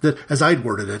that, as I'd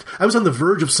worded it, I was on the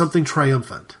verge of something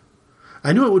triumphant.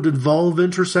 I knew it would involve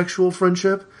intersexual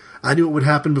friendship. I knew it would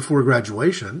happen before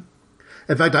graduation.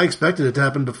 In fact, I expected it to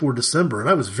happen before December, and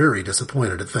I was very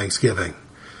disappointed at Thanksgiving.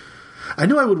 I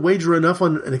knew I would wager enough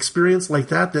on an experience like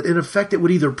that in effect it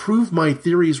would either prove my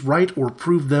theories right or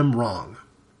prove them wrong.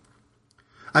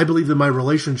 I believe that my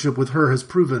relationship with her has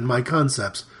proven my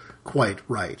concepts quite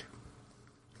right.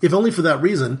 If only for that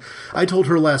reason, I told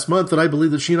her last month that I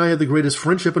believe that she and I had the greatest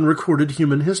friendship in recorded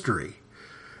human history.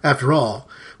 After all,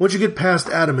 once you get past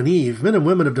Adam and Eve, men and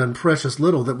women have done precious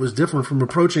little that was different from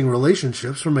approaching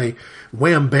relationships from a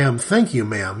wham bam thank you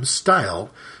ma'am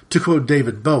style, to quote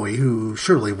David Bowie, who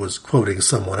surely was quoting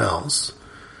someone else.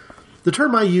 The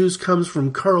term I use comes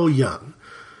from Carl Jung,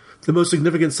 the most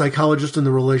significant psychologist in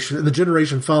the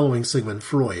generation following Sigmund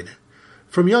Freud.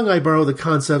 From Jung I borrow the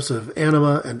concepts of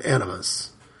anima and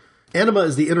animus. Anima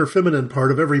is the inner feminine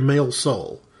part of every male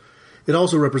soul. It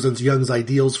also represents Jung's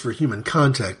ideals for human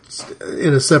context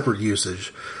in a separate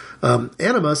usage.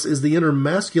 Animus is the inner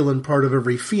masculine part of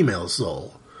every female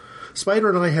soul. Spider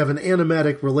and I have an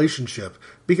animatic relationship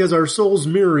because our souls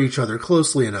mirror each other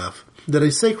closely enough that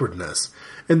a sacredness,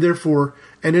 and therefore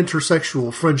an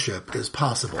intersexual friendship, is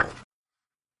possible.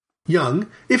 Jung,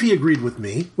 if he agreed with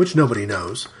me, which nobody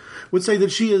knows, would say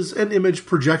that she is an image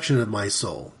projection of my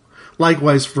soul.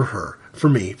 Likewise for her, for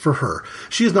me, for her.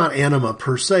 She is not anima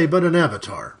per se, but an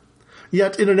avatar.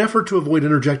 Yet, in an effort to avoid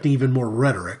interjecting even more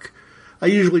rhetoric, I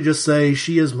usually just say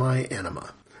she is my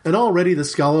anima. And already the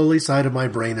scholarly side of my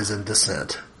brain is in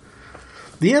dissent.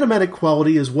 The animatic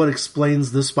quality is what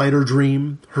explains the spider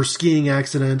dream, her skiing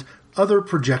accident, other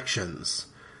projections.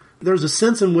 There's a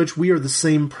sense in which we are the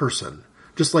same person,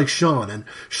 just like Sean and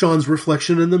Sean's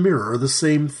reflection in the mirror are the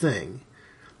same thing.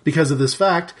 Because of this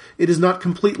fact, it is not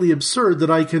completely absurd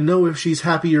that I can know if she's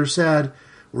happy or sad,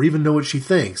 or even know what she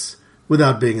thinks,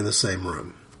 without being in the same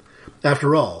room.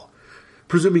 After all,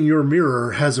 presuming your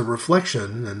mirror has a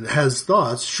reflection and has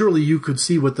thoughts, surely you could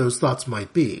see what those thoughts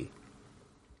might be.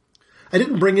 I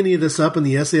didn't bring any of this up in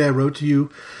the essay I wrote to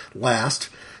you last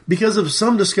because of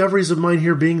some discoveries of mine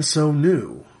here being so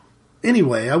new.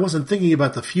 Anyway, I wasn't thinking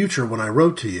about the future when I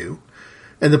wrote to you,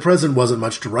 and the present wasn't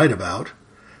much to write about.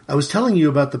 I was telling you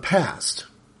about the past.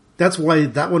 That's why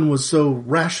that one was so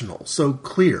rational, so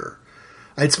clear.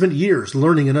 I'd spent years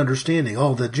learning and understanding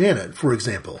all that Janet, for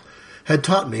example, had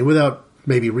taught me without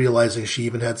maybe realizing she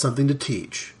even had something to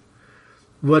teach.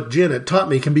 What Janet taught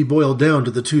me can be boiled down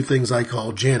to the two things I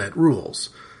call Janet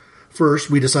rules. First,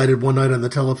 we decided one night on the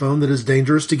telephone that it's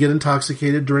dangerous to get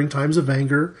intoxicated during times of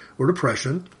anger or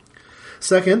depression.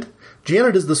 Second,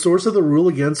 Janet is the source of the rule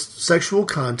against sexual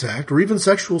contact or even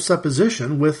sexual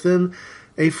supposition within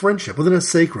a friendship, within a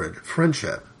sacred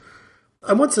friendship.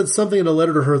 I once said something in a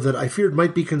letter to her that I feared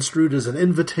might be construed as an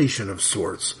invitation of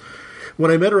sorts.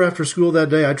 When I met her after school that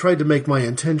day, I tried to make my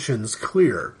intentions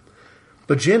clear.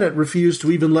 But Janet refused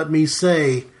to even let me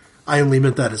say I only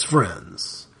meant that as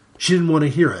friends. She didn't want to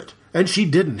hear it, and she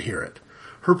didn't hear it.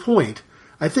 Her point,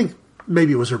 I think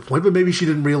maybe it was her point, but maybe she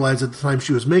didn't realize at the time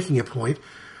she was making a point,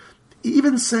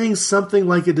 even saying something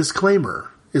like a disclaimer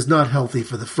is not healthy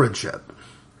for the friendship.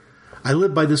 I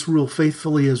live by this rule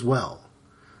faithfully as well.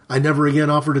 I never again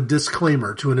offered a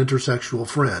disclaimer to an intersexual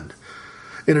friend.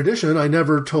 In addition, I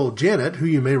never told Janet, who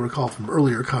you may recall from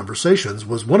earlier conversations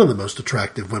was one of the most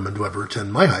attractive women to ever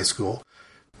attend my high school,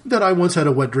 that I once had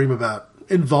a wet dream about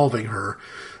involving her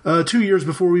 2 years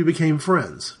before we became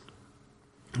friends.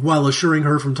 While assuring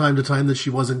her from time to time that she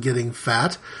wasn't getting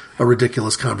fat, a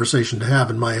ridiculous conversation to have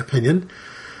in my opinion,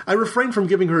 I refrained from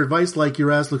giving her advice like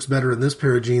your ass looks better in this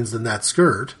pair of jeans than that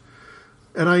skirt.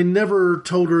 And I never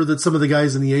told her that some of the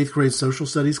guys in the 8th grade social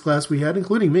studies class we had,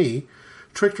 including me,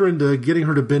 tricked her into getting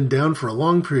her to bend down for a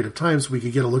long period of time so we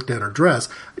could get a look down her dress.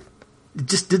 It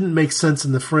just didn't make sense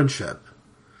in the friendship.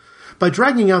 By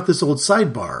dragging out this old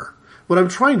sidebar, what I'm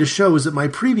trying to show is that my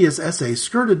previous essay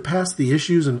skirted past the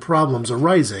issues and problems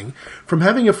arising from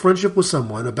having a friendship with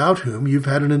someone about whom you've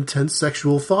had an intense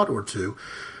sexual thought or two,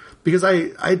 because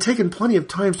I had taken plenty of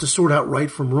times to sort out right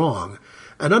from wrong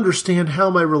and understand how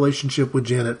my relationship with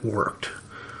Janet worked.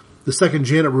 The second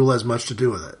Janet rule has much to do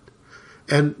with it.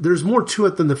 And there's more to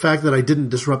it than the fact that I didn't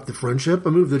disrupt the friendship, a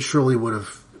move that surely would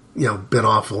have, been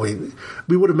awful.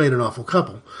 We would have made an awful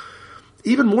couple.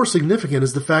 Even more significant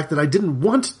is the fact that I didn't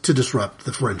want to disrupt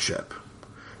the friendship.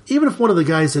 Even if one of the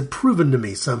guys had proven to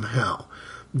me somehow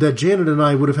that Janet and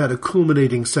I would have had a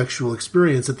culminating sexual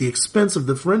experience at the expense of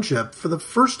the friendship, for the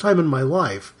first time in my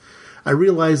life, I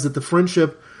realized that the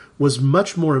friendship was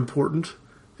much more important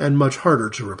and much harder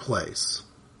to replace.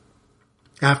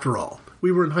 After all,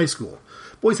 we were in high school.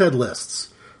 Boys had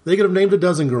lists. They could have named a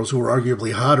dozen girls who were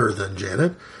arguably hotter than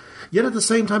Janet, yet at the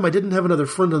same time I didn't have another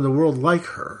friend in the world like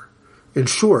her. In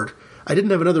short, I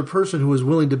didn't have another person who was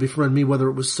willing to befriend me whether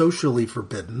it was socially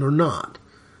forbidden or not.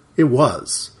 It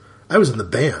was. I was in the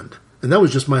band, and that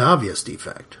was just my obvious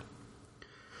defect.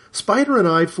 Spider and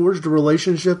I forged a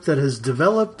relationship that has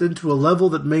developed into a level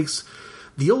that makes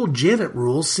the old Janet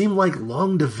rules seem like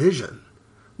long division.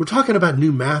 We're talking about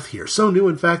new math here, so new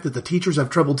in fact that the teachers have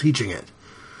trouble teaching it.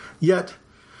 Yet,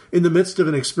 in the midst of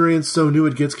an experience so new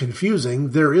it gets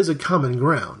confusing, there is a common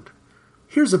ground.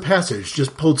 Here's a passage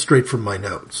just pulled straight from my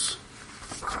notes.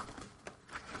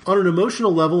 On an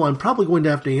emotional level, I'm probably going to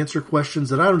have to answer questions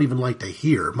that I don't even like to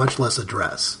hear, much less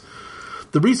address.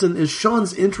 The reason is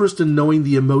Sean's interest in knowing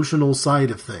the emotional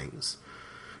side of things.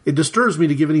 It disturbs me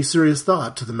to give any serious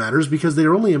thought to the matters because they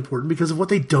are only important because of what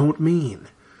they don't mean.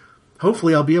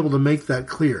 Hopefully I'll be able to make that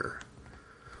clear.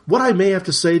 What I may have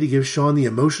to say to give Sean the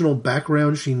emotional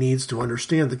background she needs to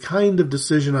understand the kind of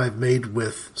decision I've made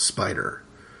with Spider.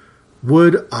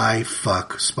 Would I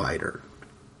fuck Spider?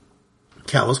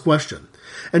 Callous question.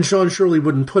 And Sean surely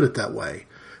wouldn't put it that way.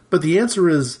 But the answer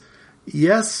is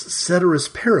yes, ceteris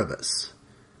paribus.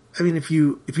 I mean, if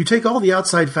you take all the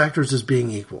outside factors as being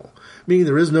equal, meaning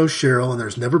there is no Cheryl and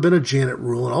there's never been a Janet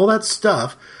rule and all that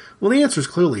stuff, well, the answer is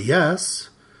clearly yes.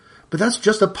 But that's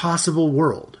just a possible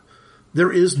world.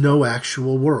 There is no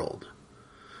actual world.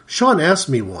 Sean asked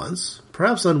me once,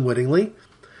 perhaps unwittingly,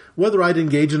 whether I'd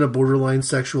engage in a borderline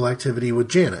sexual activity with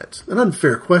Janet. An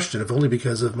unfair question, if only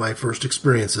because of my first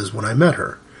experiences when I met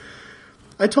her.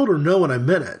 I told her no and I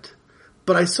meant it.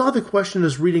 But I saw the question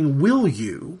as reading will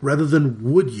you rather than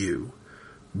would you.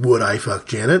 Would I fuck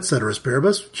Janet, ceteris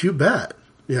paribus? You bet.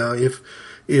 If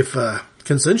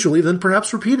consensually, then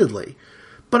perhaps repeatedly.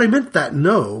 But I meant that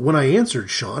no when I answered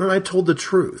Sean, and I told the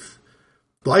truth.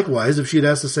 Likewise, if she had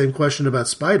asked the same question about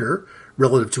Spider,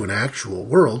 relative to an actual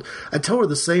world, I'd tell her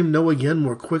the same no again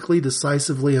more quickly,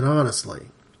 decisively, and honestly.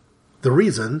 The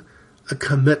reason? A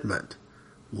commitment.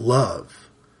 Love.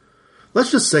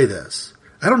 Let's just say this.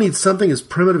 I don't need something as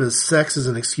primitive as sex as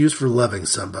an excuse for loving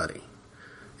somebody.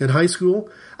 In high school,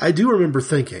 I do remember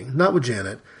thinking, not with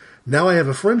Janet, now I have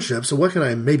a friendship, so what can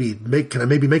I maybe make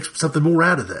something more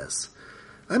out of this?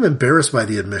 I'm embarrassed by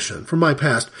the admission from my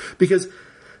past because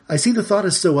I see the thought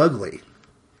as so ugly.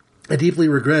 I deeply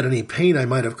regret any pain I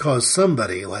might have caused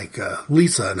somebody, like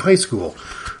Lisa in high school,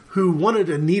 who wanted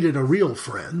and needed a real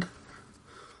friend.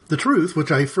 The truth,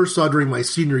 which I first saw during my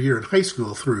senior year in high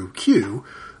school through Q,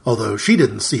 although she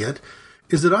didn't see it,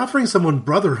 is that offering someone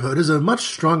brotherhood is a much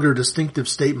stronger distinctive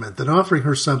statement than offering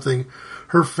her something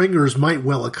her fingers might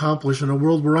well accomplish in a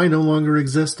world where I no longer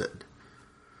existed.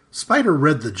 Spider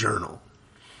read the journal.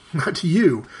 Now, to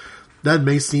you, that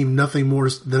may seem nothing more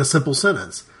than a simple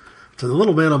sentence. To the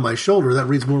little man on my shoulder, that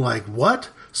reads more like, what?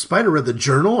 Spider read the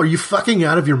journal? Are you fucking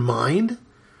out of your mind?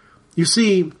 You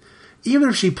see, even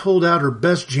if she pulled out her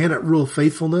best Janet Rule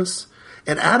faithfulness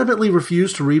and adamantly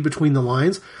refused to read between the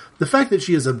lines, the fact that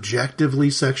she is objectively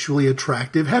sexually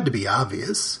attractive had to be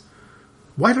obvious.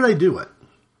 Why did I do it?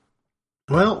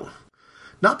 Well,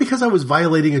 not because I was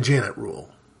violating a Janet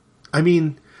Rule. I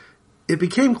mean, it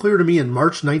became clear to me in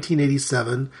March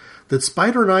 1987 that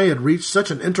Spider and I had reached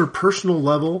such an interpersonal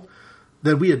level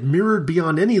that we had mirrored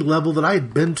beyond any level that I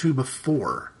had been to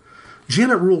before.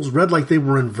 Janet Rules read like they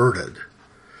were inverted.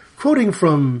 Quoting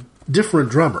from Different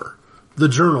Drummer, the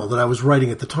journal that I was writing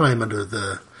at the time under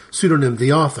the pseudonym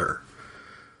The Author.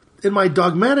 In my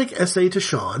dogmatic essay to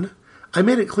Sean, I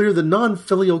made it clear that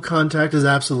non-filial contact is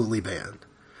absolutely banned.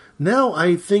 Now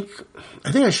I think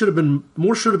I should have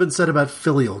been said about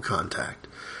filial contact.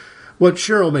 What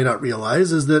Cheryl may not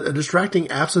realize is that a distracting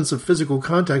absence of physical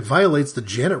contact violates the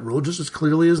Janet Rule just as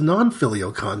clearly as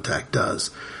non-filial contact does.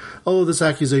 Although this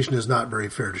accusation is not very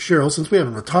fair to Cheryl since we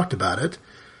haven't talked about it.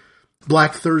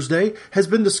 Black Thursday has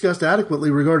been discussed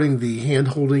adequately regarding the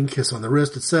hand-holding, kiss on the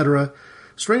wrist, etc.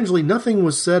 Strangely, nothing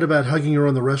was said about hugging her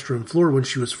on the restroom floor when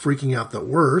she was freaking out the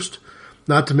worst,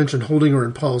 not to mention holding her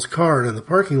in Paul's car and in the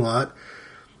parking lot.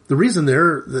 The reason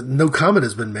there that no comment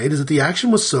has been made is that the action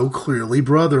was so clearly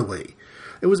brotherly.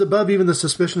 It was above even the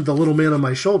suspicion of the little man on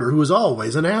my shoulder, who was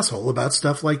always an asshole about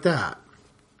stuff like that.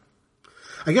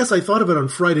 I guess I thought of it on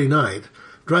Friday night,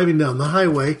 driving down the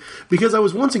highway, because I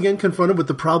was once again confronted with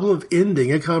the problem of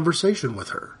ending a conversation with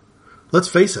her. Let's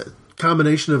face it,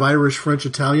 combination of Irish, French,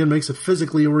 Italian makes a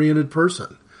physically oriented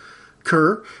person.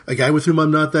 Kerr, a guy with whom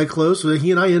I'm not that close,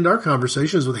 he and I end our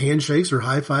conversations with handshakes or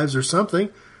high fives or something.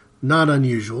 Not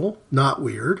unusual, not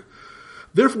weird.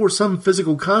 Therefore, some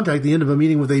physical contact at the end of a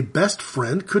meeting with a best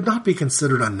friend could not be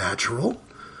considered unnatural.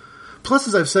 Plus,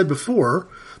 as I've said before,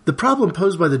 the problem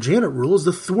posed by the Janet Rule is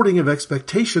the thwarting of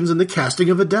expectations and the casting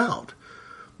of a doubt.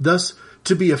 Thus,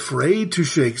 to be afraid to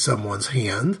shake someone's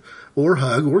hand, or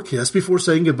hug, or kiss before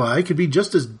saying goodbye could be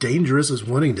just as dangerous as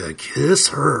wanting to kiss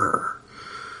her.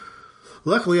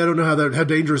 Luckily, I don't know how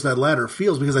dangerous that latter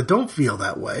feels, because I don't feel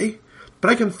that way. But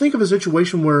I can think of a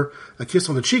situation where a kiss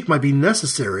on the cheek might be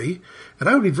necessary, and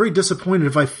I would be very disappointed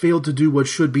if I failed to do what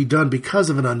should be done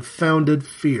because of an unfounded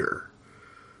fear.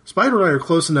 Spider and I are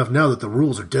close enough now that the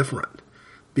rules are different.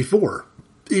 Before,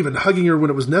 even hugging her when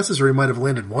it was necessary might have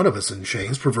landed one of us in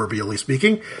chains, proverbially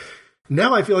speaking.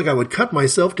 Now I feel like I would cut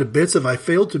myself to bits if I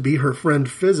failed to be her friend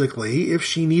physically if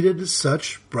she needed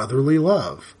such brotherly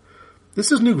love.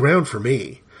 This is new ground for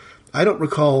me. I don't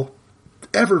recall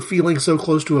ever feeling so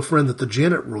close to a friend that the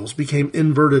Janet Rules became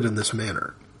inverted in this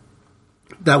manner.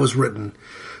 That was written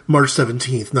March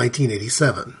 17th,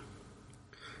 1987.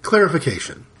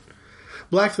 Clarification.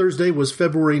 Black Thursday was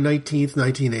February 19th,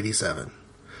 1987.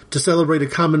 To celebrate a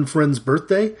common friend's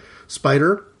birthday,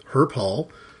 Spider, her Paul,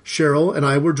 Cheryl, and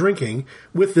I were drinking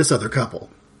with this other couple.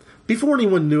 Before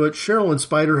anyone knew it, Cheryl and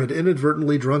Spider had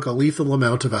inadvertently drunk a lethal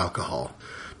amount of alcohol.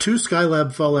 2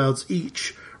 Skylab Fallouts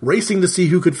each, racing to see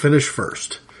who could finish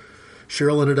first.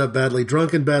 Cheryl ended up badly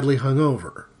drunk and badly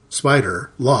hungover.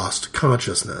 Spider lost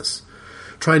consciousness.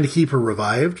 Trying to keep her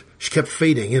revived, she kept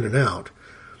fading in and out.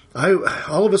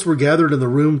 All of us were gathered in the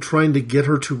room trying to get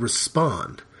her to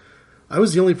respond. I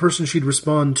was the only person she'd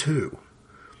respond to.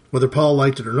 Whether Paul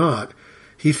liked it or not,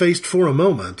 he faced for a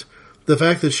moment the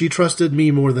fact that she trusted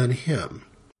me more than him.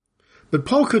 But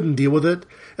Paul couldn't deal with it,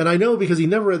 and I know because he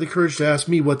never had the courage to ask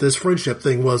me what this friendship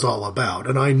thing was all about,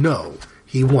 and I know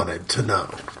he wanted to know.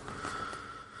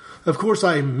 Of course,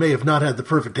 I may have not had the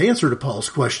perfect answer to Paul's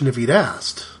question if he'd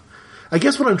asked. I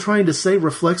guess what I'm trying to say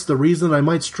reflects the reason I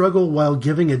might struggle while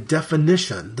giving a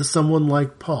definition to someone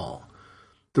like Paul.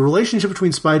 The relationship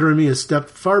between Spider and me has stepped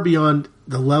far beyond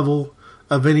the level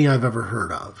of any I've ever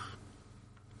heard of.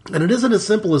 And it isn't as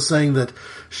simple as saying that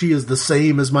she is the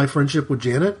same as my friendship with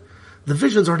Janet. The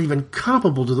visions aren't even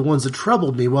comparable to the ones that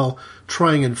troubled me while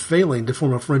trying and failing to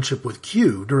form a friendship with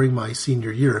Q during my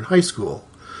senior year in high school.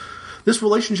 This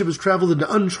relationship has traveled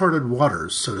into uncharted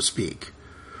waters, so to speak.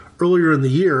 Earlier in the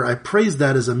year, I praised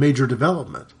that as a major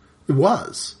development. It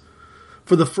was.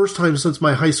 For the first time since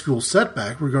my high school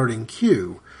setback regarding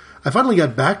Q, I finally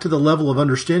got back to the level of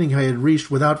understanding I had reached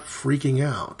without freaking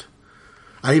out.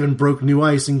 I even broke new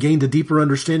ice and gained a deeper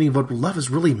understanding of what love is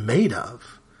really made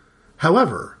of.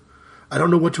 However, I don't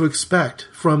know what to expect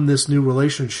from this new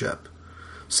relationship.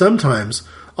 Sometimes,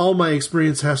 all my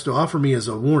experience has to offer me is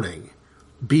a warning.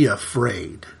 Be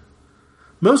afraid.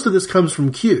 Most of this comes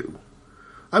from Q.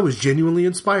 I was genuinely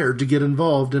inspired to get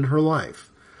involved in her life.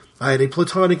 I had a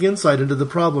platonic insight into the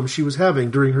problem she was having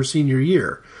during her senior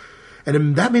year,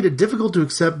 and that made it difficult to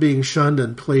accept being shunned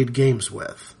and played games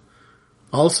with.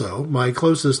 Also, my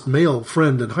closest male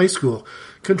friend in high school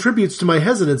contributes to my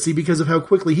hesitancy because of how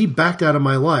quickly he backed out of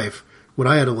my life when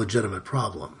I had a legitimate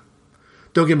problem.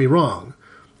 Don't get me wrong,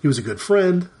 he was a good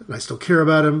friend, and I still care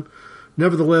about him.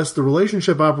 Nevertheless, the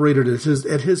relationship operated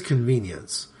at his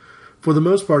convenience. For the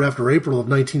most part, after April of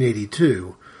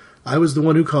 1982, I was the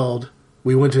one who called,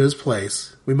 we went to his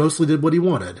place, we mostly did what he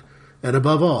wanted, and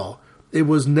above all, it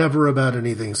was never about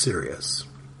anything serious.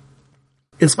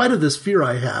 In spite of this fear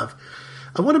I have,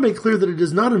 I want to make clear that it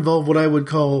does not involve what I would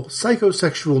call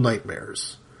psychosexual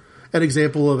nightmares. An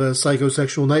example of a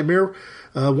psychosexual nightmare,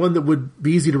 one that would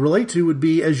be easy to relate to, would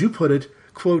be, as you put it,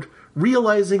 quote,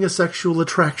 realizing a sexual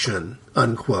attraction,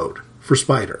 unquote, for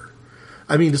Spider.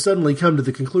 I mean, to suddenly come to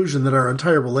the conclusion that our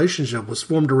entire relationship was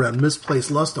formed around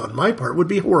misplaced lust on my part would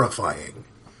be horrifying.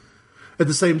 At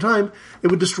the same time, it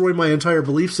would destroy my entire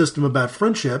belief system about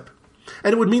friendship,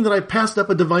 and it would mean that I passed up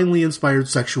a divinely inspired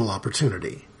sexual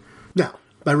opportunity. Now,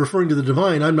 by referring to the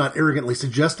divine, I'm not arrogantly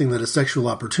suggesting that a sexual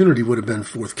opportunity would have been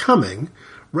forthcoming.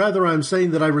 Rather, I'm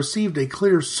saying that I received a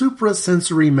clear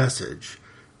suprasensory message,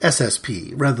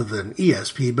 SSP rather than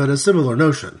ESP, but a similar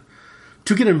notion,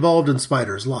 to get involved in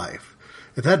Spider's life.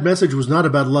 If that message was not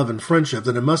about love and friendship,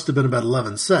 then it must have been about love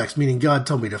and sex, meaning God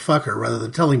told me to fuck her rather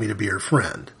than telling me to be her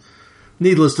friend.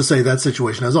 Needless to say, that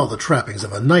situation has all the trappings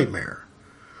of a nightmare.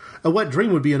 A wet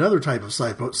dream would be another type of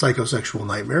psychosexual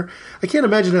nightmare. I can't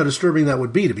imagine how disturbing that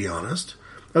would be, to be honest.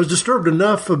 I was disturbed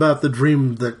enough about the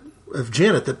dream of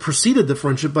Janet that preceded the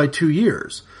friendship by 2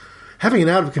 years. Having an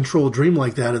out-of-control dream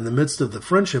like that in the midst of the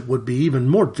friendship would be even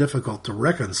more difficult to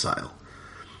reconcile.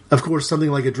 Of course,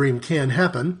 something like a dream can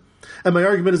happen, and my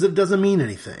argument is that it doesn't mean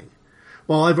anything.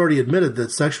 While I've already admitted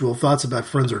that sexual thoughts about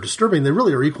friends are disturbing, they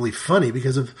really are equally funny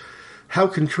because of how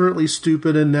concurrently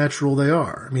stupid and natural they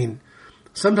are. I mean,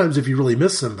 sometimes if you really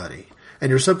miss somebody, and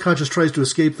your subconscious tries to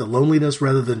escape the loneliness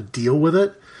rather than deal with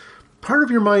it, part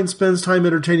of your mind spends time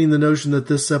entertaining the notion that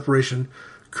this separation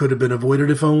could have been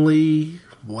avoided if only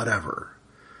whatever.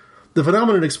 The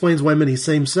phenomenon explains why many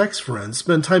same-sex friends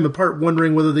spend time apart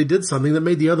wondering whether they did something that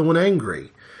made the other one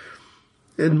angry.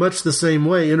 In much the same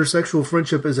way, intersexual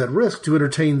friendship is at risk to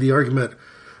entertain the argument,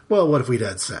 well, what if we'd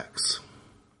had sex?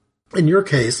 In your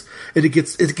case, it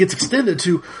gets extended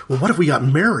to, well, what if we got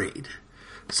married?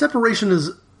 Separation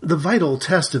is the vital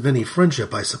test of any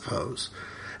friendship, I suppose.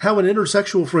 How an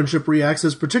intersexual friendship reacts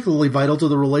is particularly vital to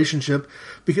the relationship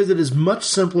because it is much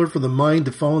simpler for the mind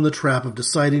to fall in the trap of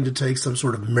deciding to take some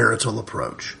sort of marital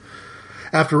approach.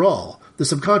 After all, the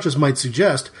subconscious might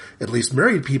suggest at least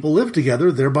married people live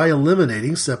together, thereby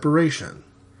eliminating separation.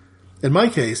 In my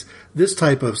case, this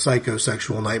type of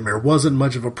psychosexual nightmare wasn't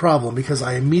much of a problem because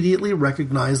I immediately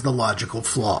recognized the logical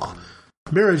flaw.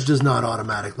 Marriage does not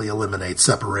automatically eliminate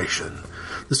separation.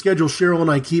 The schedule Cheryl and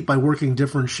I keep by working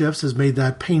different shifts has made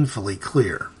that painfully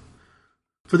clear.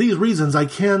 For these reasons, I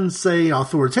can say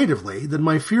authoritatively that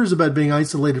my fears about being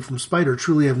isolated from Spider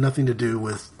truly have nothing to do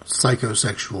with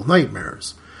psychosexual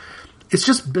nightmares. It's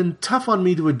just been tough on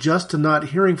me to adjust to not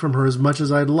hearing from her as much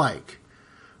as I'd like.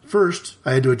 First,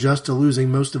 I had to adjust to losing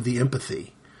most of the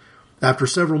empathy. After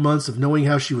several months of knowing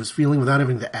how she was feeling without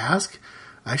having to ask,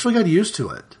 I actually got used to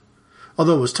it.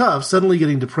 Although it was tough, suddenly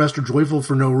getting depressed or joyful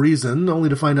for no reason, only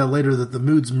to find out later that the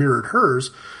moods mirrored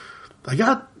hers, I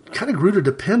kind of grew to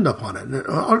depend upon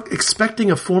it,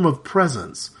 expecting a form of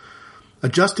presence.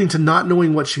 Adjusting to not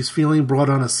knowing what she's feeling brought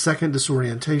on a second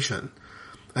disorientation.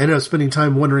 I ended up spending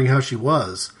time wondering how she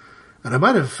was, and I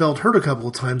might have felt hurt a couple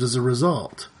of times as a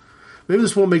result. Maybe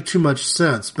this won't make too much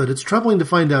sense, but it's troubling to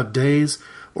find out days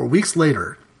or weeks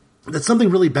later that something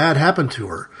really bad happened to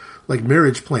her, like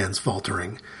marriage plans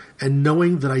faltering, and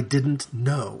knowing that I didn't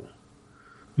know.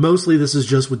 Mostly this is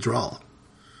just withdrawal.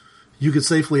 You could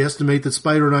safely estimate that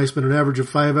Spider and I spent an average of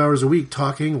 5 hours a week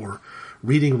talking or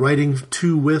reading, writing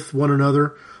to with one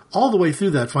another, all the way through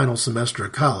that final semester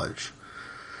at college.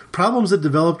 Problems that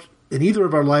developed in either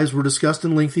of our lives were discussed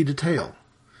in lengthy detail.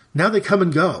 Now they come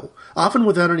and go, often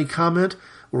without any comment,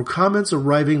 or comments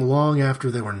arriving long after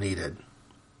they were needed.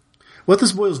 What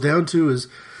this boils down to is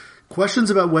questions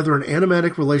about whether an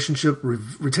animatic relationship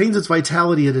retains its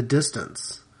vitality at a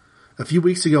distance. A few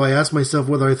weeks ago, I asked myself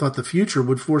whether I thought the future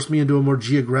would force me into a more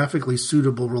geographically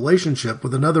suitable relationship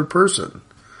with another person.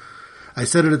 I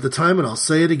said it at the time, and I'll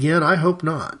say it again, I hope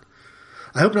not.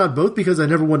 I hope not, both because I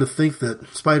never want to think that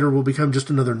Spider will become just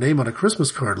another name on a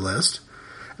Christmas card list,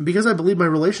 and because I believe my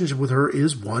relationship with her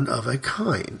is one of a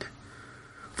kind.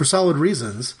 For solid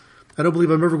reasons, I don't believe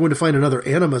I'm ever going to find another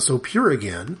Anima so pure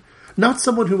again, not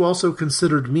someone who also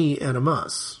considered me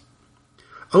Animus.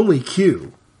 Only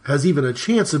Q has even a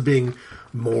chance of being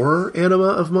more Anima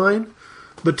of mine,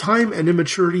 but time and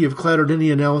immaturity have clouded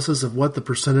any analysis of what the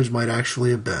percentage might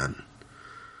actually have been.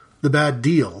 The bad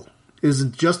deal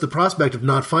isn't just the prospect of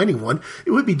not finding one.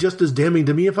 It would be just as damning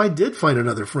to me if I did find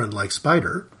another friend like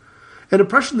Spider. An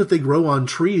impression that they grow on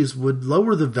trees would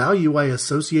lower the value I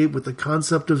associate with the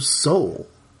concept of soul.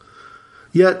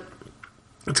 Yet,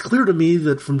 it's clear to me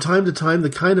that from time to time the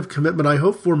kind of commitment I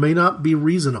hope for may not be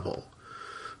reasonable.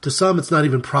 To some, it's not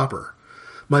even proper.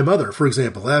 My mother, for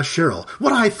example, asked Cheryl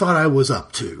what I thought I was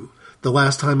up to the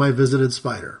last time I visited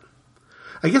Spider.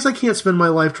 I guess I can't spend my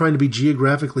life trying to be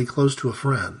geographically close to a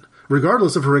friend,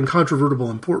 regardless of her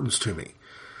incontrovertible importance to me.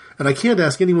 And I can't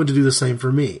ask anyone to do the same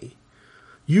for me.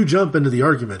 You jump into the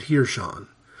argument here, Sean.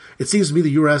 It seems to me that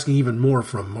you're asking even more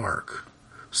from Mark.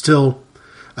 Still,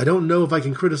 I don't know if I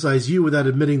can criticize you without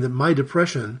admitting that my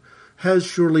depression has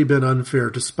surely been unfair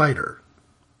to Spider.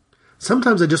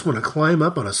 Sometimes I just want to climb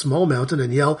up on a small mountain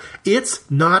and yell, "It's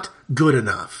not good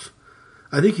enough."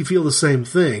 I think you feel the same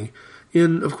thing,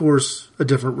 in, of course, a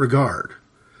different regard.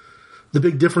 The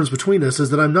big difference between us is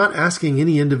that I'm not asking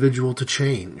any individual to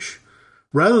change.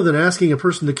 Rather than asking a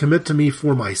person to commit to me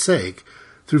for my sake,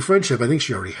 through friendship I think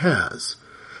she already has,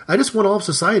 I just want all of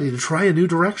society to try a new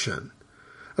direction.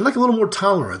 I'd like a little more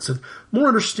tolerance and more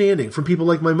understanding from people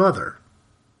like my mother.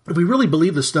 If we really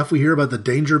believe the stuff we hear about the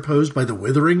danger posed by the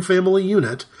withering family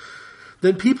unit,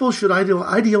 then people should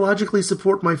ideologically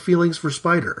support my feelings for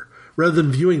Spider, rather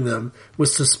than viewing them with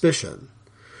suspicion.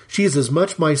 She is as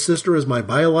much my sister as my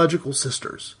biological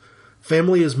sisters.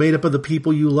 Family is made up of the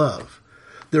people you love.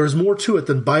 There is more to it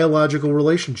than biological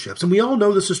relationships, and we all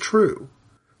know this is true.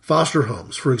 Foster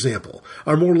homes, for example,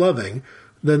 are more loving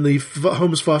than the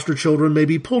homes foster children may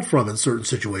be pulled from in certain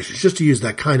situations, just to use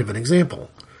that kind of an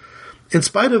example. In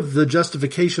spite of the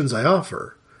justifications I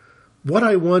offer, what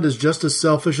I want is just as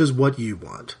selfish as what you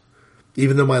want.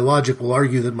 Even though my logic will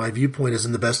argue that my viewpoint is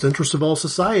in the best interest of all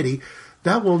society,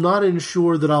 that will not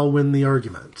ensure that I'll win the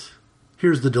argument.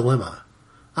 Here's the dilemma.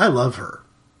 I love her.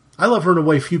 I love her in a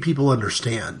way few people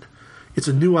understand. It's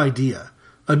a new idea,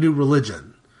 a new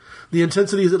religion. The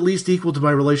intensity is at least equal to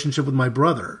my relationship with my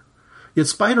brother. Yet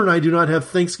Spider and I do not have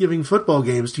Thanksgiving football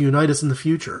games to unite us in the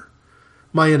future.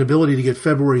 My inability to get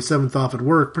February 7th off at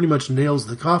work pretty much nails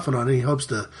the coffin on any hopes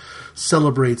to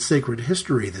celebrate sacred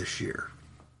history this year.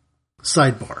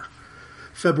 Sidebar.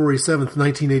 February 7th,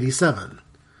 1987.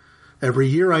 Every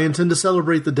year I intend to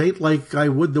celebrate the date like I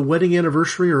would the wedding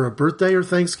anniversary or a birthday or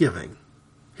Thanksgiving.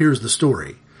 Here's the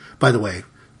story. By the way,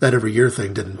 that every year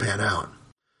thing didn't pan out.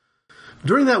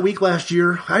 During that week last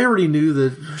year, I already knew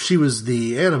that she was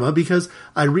the Anima because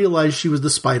I realized she was the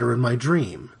Spider in my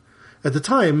dream. At the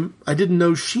time, I didn't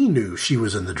know she knew she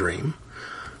was in the dream.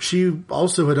 She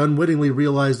also had unwittingly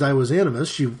realized I was Animus.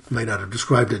 She may not have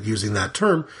described it using that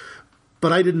term,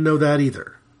 but I didn't know that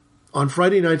either. On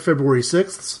Friday night, February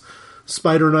 6th,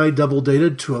 Spider and I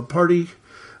double-dated to a party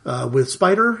with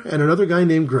Spider and another guy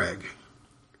named Greg.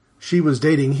 She was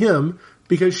dating him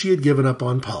because she had given up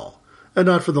on Paul. And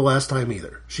not for the last time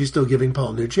either. She's still giving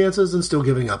Paul new chances and still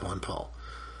giving up on Paul.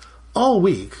 All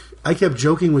week, I kept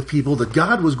joking with people that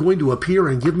God was going to appear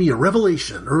and give me a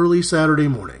revelation early Saturday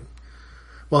morning.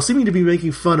 While seeming to be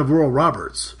making fun of Oral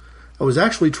Roberts, I was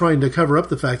actually trying to cover up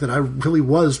the fact that I really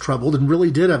was troubled and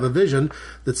really did have a vision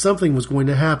that something was going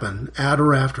to happen at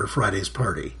or after Friday's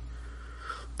party.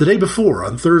 The day before,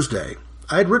 on Thursday,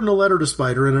 I had written a letter to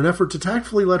Spider in an effort to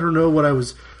tactfully let her know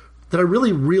that I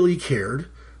really, really cared,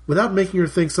 without making her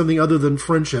think something other than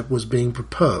friendship was being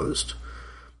proposed.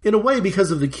 In a way,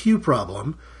 because of the Q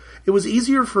problem, it was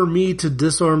easier for me to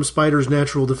disarm Spider's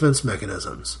natural defense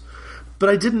mechanisms. But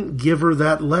I didn't give her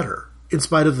that letter, in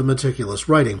spite of the meticulous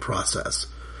writing process.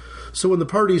 So when the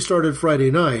party started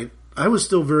Friday night, I was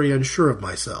still very unsure of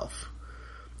myself.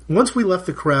 Once we left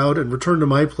the crowd and returned to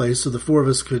my place so the four of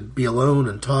us could be alone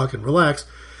and talk and relax,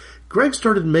 Greg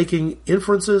started making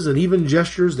inferences and even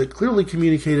gestures that clearly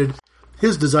communicated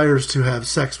his desires to have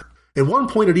sex. At one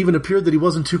point, it even appeared that he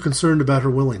wasn't too concerned about her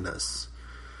willingness.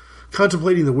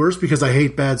 Contemplating the worst because I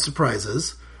hate bad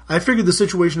surprises, I figured the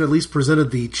situation at least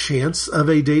presented the chance of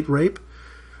a date rape,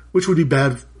 which would be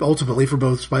bad ultimately for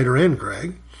both Spider and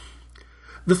Greg.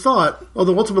 The thought,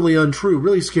 although ultimately untrue,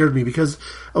 really scared me because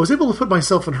I was able to put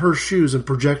myself in her shoes and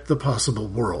project the possible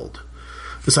world.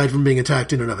 Aside from being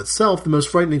attacked in and of itself, the most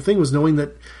frightening thing was knowing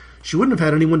that she wouldn't have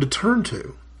had anyone to turn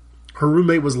to. Her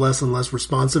roommate was less and less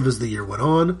responsive as the year went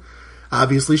on.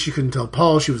 Obviously, she couldn't tell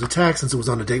Paul she was attacked since it was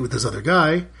on a date with this other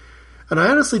guy. And I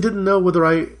honestly didn't know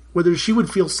whether she would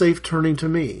feel safe turning to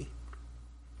me.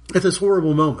 At this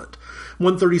horrible moment,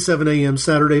 1:37 a.m.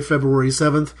 Saturday, February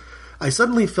 7th, I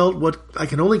suddenly felt what I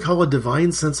can only call a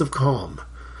divine sense of calm.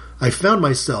 I found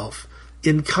myself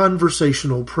in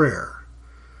conversational prayer.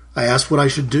 I asked what I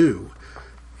should do,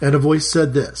 and a voice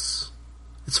said this: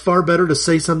 "It's far better to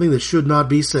say something that should not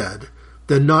be said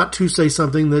than not to say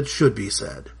something that should be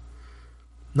said."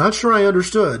 Not sure I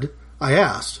understood. I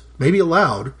asked, maybe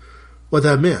aloud, what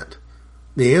that meant.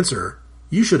 The answer: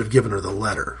 you should have given her the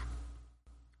letter.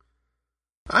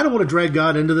 I don't want to drag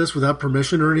God into this without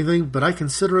permission or anything, but I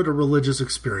consider it a religious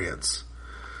experience.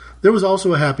 There was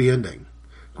also a happy ending.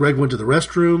 Greg went to the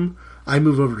restroom. I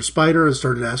moved over to Spider and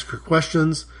started to ask her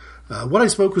questions. What I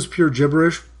spoke was pure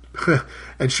gibberish,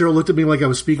 and Cheryl looked at me like I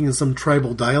was speaking in some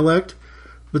tribal dialect.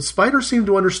 But Spider seemed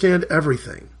to understand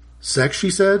everything. Sex, she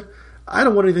said? I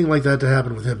don't want anything like that to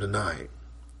happen with him tonight.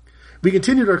 We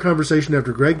continued our conversation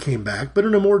after Greg came back, but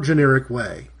in a more generic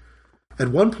way. At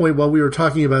one point, while we were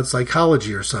talking about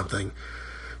psychology or something,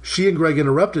 she and Greg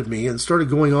interrupted me and started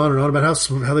going on and on about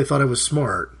how they thought I was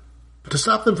smart. To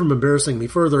stop them from embarrassing me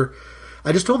further,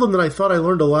 I just told them that I thought I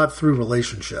learned a lot through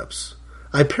relationships.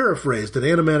 I paraphrased an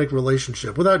animatic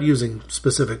relationship without using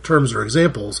specific terms or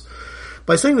examples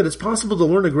by saying that it's possible to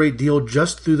learn a great deal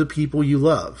just through the people you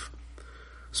love.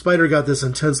 Spider got this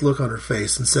intense look on her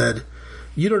face and said,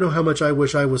 "You don't know how much I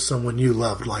wish I was someone you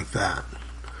loved like that."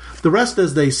 The rest,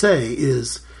 as they say,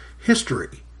 is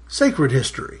history, sacred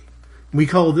history. We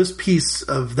call this piece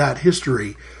of that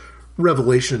history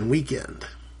Revelation Weekend.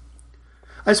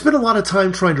 I spent a lot of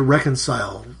time trying to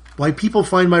reconcile why people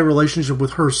find my relationship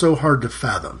with her so hard to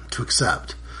fathom, to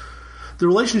accept. The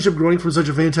relationship growing from such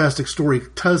a fantastic story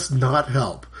does not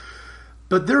help,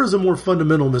 but there is a more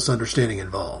fundamental misunderstanding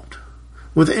involved.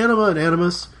 With Anima and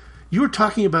Animus, you are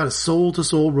talking about a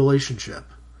soul-to-soul relationship.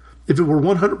 If it were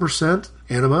 100%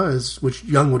 Anima, which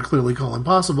Jung would clearly call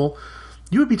impossible,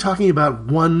 you would be talking about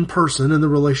one person in the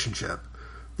relationship.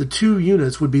 The two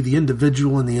units would be the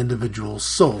individual and the individual's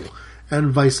soul,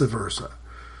 and vice versa.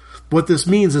 What this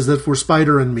means is that for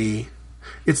Spider and me,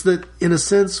 it's that, in a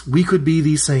sense, we could be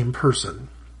the same person.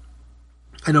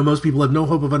 I know most people have no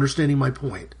hope of understanding my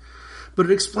point, but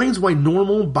it explains why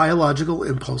normal biological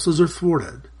impulses are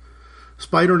thwarted.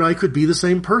 Spider and I could be the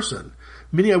same person,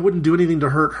 meaning I wouldn't do anything to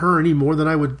hurt her any more than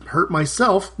I would hurt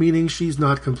myself, meaning she's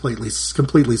not completely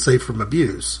safe from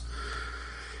abuse.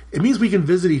 It means we can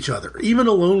visit each other, even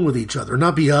alone with each other,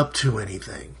 not be up to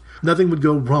anything. Nothing would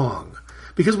go wrong.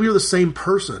 Because we are the same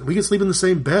person. We can sleep in the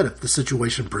same bed if the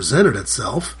situation presented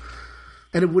itself.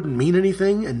 And it wouldn't mean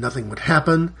anything, and nothing would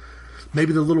happen.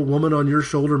 Maybe the little woman on your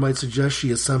shoulder might suggest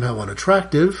she is somehow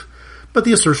unattractive, but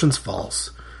the assertion's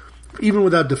false. Even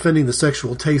without defending the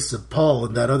sexual tastes of Paul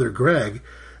and that other Greg,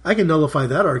 I can nullify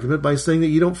that argument by saying that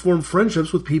you don't form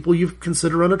friendships with people you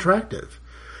consider unattractive.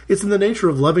 It's in the nature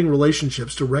of loving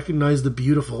relationships to recognize the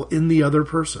beautiful in the other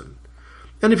person.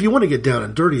 And if you want to get down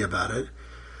and dirty about it,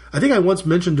 I think I once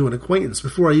mentioned to an acquaintance,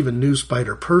 before I even knew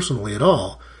Spider personally at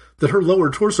all, that her lower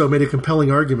torso made a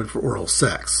compelling argument for oral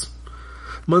sex.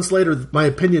 Months later, my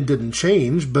opinion didn't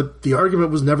change, but the argument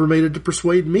was never made to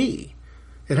persuade me.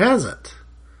 It hasn't.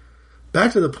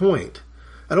 Back to the point,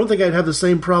 I don't think I'd have the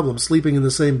same problem sleeping in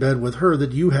the same bed with her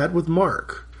that you had with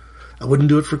Mark. I wouldn't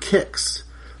do it for kicks.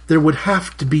 There would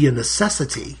have to be a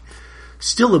necessity.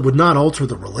 Still, it would not alter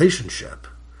the relationship.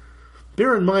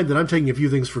 Bear in mind that I'm taking a few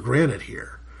things for granted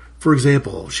here. For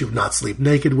example, she would not sleep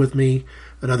naked with me.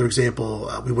 Another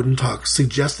example, we wouldn't talk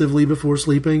suggestively before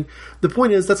sleeping. The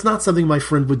point is, that's not something my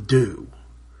friend would do.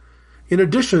 In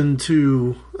addition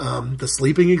to the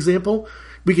sleeping example,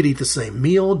 we could eat the same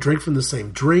meal, drink from the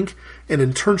same drink, an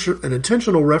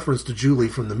intentional reference to Julie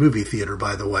from the movie theater,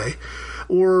 by the way,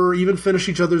 or even finish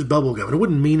each other's bubblegum. And it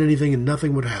wouldn't mean anything and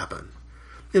nothing would happen.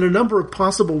 In a number of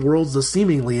possible worlds, the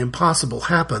seemingly impossible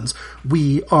happens.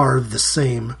 We are the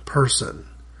same person.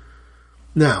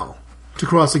 Now, to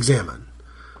cross-examine.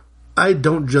 I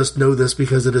don't just know this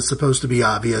because it is supposed to be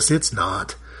obvious. It's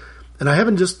not. And I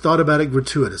haven't just thought about it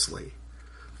gratuitously.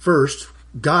 First,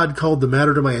 God called the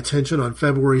matter to my attention on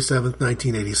February 7th,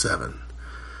 1987.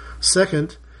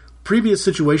 Second, previous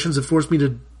situations have forced me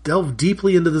to delve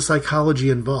deeply into the psychology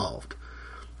involved.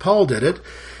 Paul did it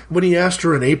when he asked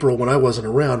her in April, when I wasn't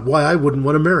around, why I wouldn't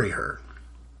want to marry her.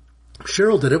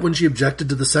 Cheryl did it when she objected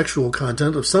to the sexual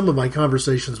content of some of my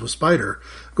conversations with Spider,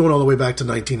 going all the way back to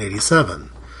 1987.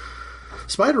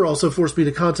 Spider also forced me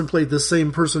to contemplate this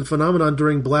same person phenomenon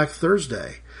during Black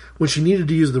Thursday, when she needed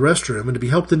to use the restroom and to be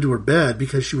helped into her bed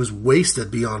because she was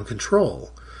wasted beyond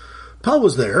control. Paul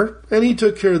was there, and he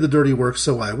took care of the dirty work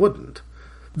so I wouldn't.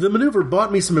 The maneuver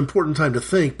bought me some important time to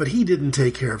think, but he didn't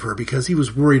take care of her because he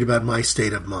was worried about my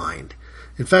state of mind.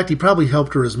 In fact, he probably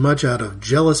helped her as much out of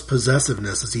jealous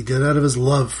possessiveness as he did out of his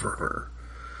love for her.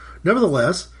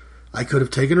 Nevertheless, I could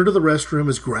have taken her to the restroom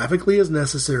as graphically as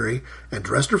necessary and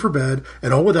dressed her for bed,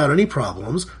 and all without any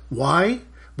problems. Why?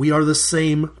 We are the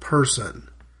same person.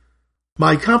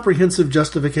 My comprehensive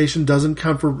justification doesn't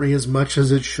comfort me as much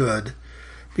as it should,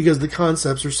 because the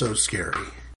concepts are so scary.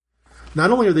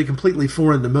 Not only are they completely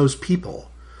foreign to most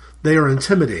people, they are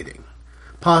intimidating,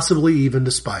 possibly even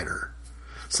to Spider.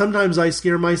 Sometimes I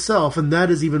scare myself, and that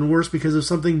is even worse because of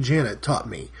something Janet taught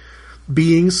me.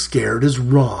 Being scared is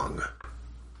wrong.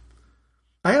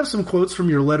 I have some quotes from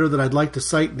your letter that I'd like to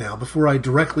cite now before I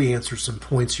directly answer some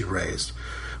points you raised.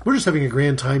 We're just having a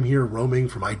grand time here, roaming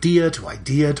from idea to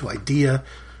idea to idea.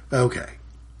 Okay.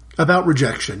 About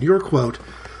rejection, your quote,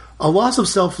 "A loss of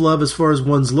self-love as far as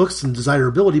one's looks and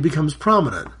desirability becomes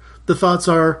prominent. The thoughts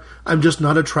are, I'm just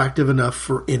not attractive enough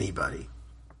for anybody."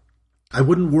 I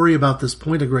wouldn't worry about this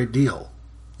point a great deal.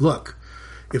 Look,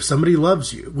 if somebody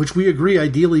loves you, which we agree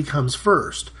ideally comes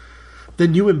first,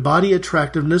 then you embody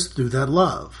attractiveness through that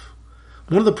love.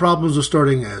 One of the problems with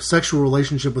starting a sexual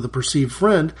relationship with a perceived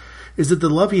friend is that the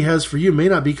love he has for you may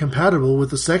not be compatible with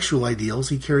the sexual ideals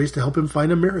he carries to help him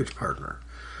find a marriage partner.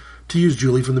 To use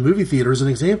Julie from the movie theater as an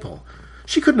example,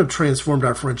 she couldn't have transformed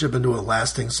our friendship into a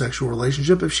lasting sexual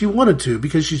relationship if she wanted to,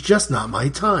 because she's just not my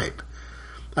type.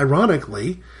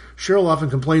 Ironically, Cheryl often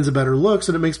complains about her looks,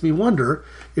 and it makes me wonder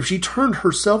if she turned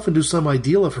herself into some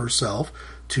ideal of herself,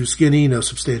 too skinny, no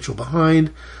substantial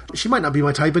behind, she might not be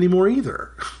my type anymore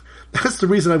either. That's the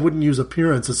reason I wouldn't use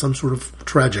appearance as some sort of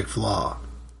tragic flaw.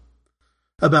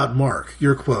 About Mark,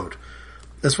 your quote,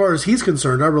 "As far as he's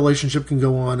concerned, our relationship can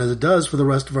go on as it does for the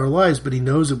rest of our lives, but he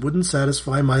knows it wouldn't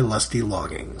satisfy my lusty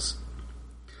longings."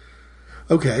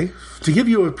 Okay, to give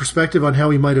you a perspective on how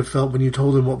he might have felt when you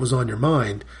told him what was on your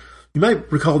mind, you might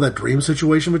recall that dream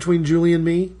situation between Julie and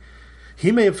me.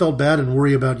 He may have felt bad and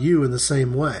worry about you in the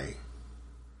same way.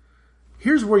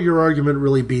 Here's where your argument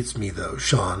really beats me, though,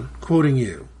 Sean, quoting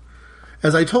you.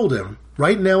 As I told him,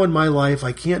 right now in my life,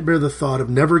 I can't bear the thought of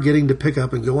never getting to pick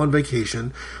up and go on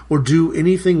vacation or do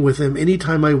anything with him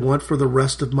anytime I want for the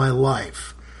rest of my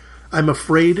life. I'm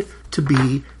afraid to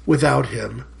be without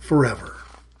him forever.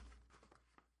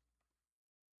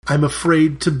 I'm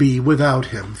afraid to be without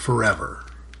him forever.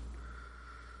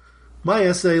 My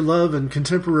essay, Love and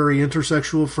Contemporary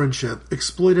Intersexual Friendship,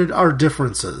 exploited our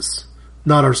differences,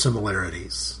 not our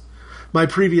similarities. My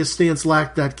previous stance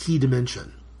lacked that key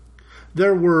dimension.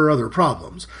 There were other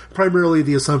problems, primarily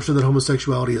the assumption that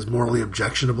homosexuality is morally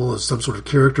objectionable as some sort of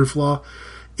character flaw.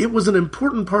 It was an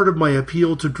important part of my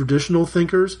appeal to traditional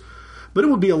thinkers, but it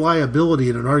would be a liability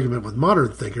in an argument with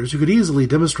modern thinkers who could easily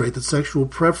demonstrate that sexual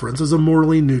preference is a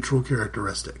morally neutral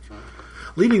characteristic.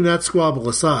 Leaving that squabble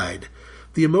aside,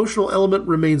 the emotional element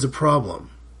remains a problem.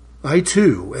 I,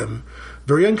 too, am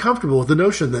very uncomfortable with the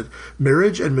notion that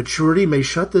marriage and maturity may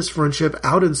shut this friendship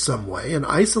out in some way and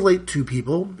isolate two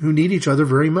people who need each other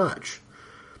very much.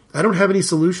 I don't have any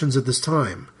solutions at this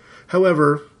time.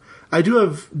 However, I do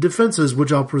have defenses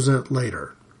which I'll present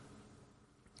later.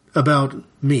 About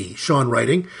me, Sean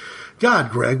writing,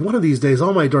 "God, Greg, one of these days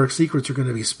all my dark secrets are going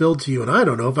to be spilled to you, and I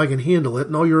don't know if I can handle it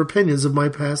and all your opinions of my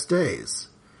past days.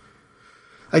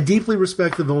 I deeply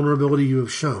respect the vulnerability you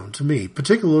have shown to me,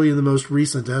 particularly in the most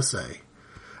recent essay.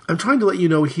 I'm trying to let you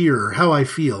know here how I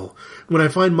feel when I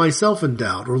find myself in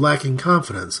doubt or lacking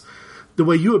confidence, the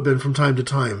way you have been from time to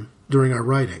time during our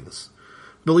writings.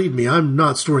 Believe me, I'm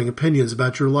not storing opinions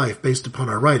about your life based upon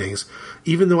our writings,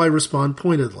 even though I respond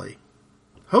pointedly.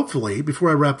 Hopefully, before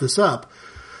I wrap this up,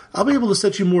 I'll be able to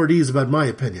set you more at ease about my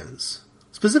opinions,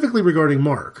 specifically regarding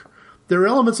Mark. There are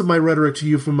elements of my rhetoric to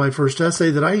you from my first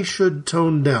essay that I should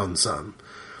tone down some.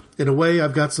 In a way,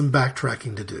 I've got some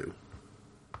backtracking to do."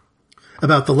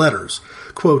 About the letters,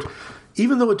 quote,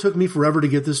 "Even though it took me forever to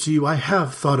get this to you, I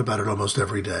have thought about it almost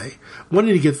every day,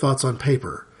 wanting to get thoughts on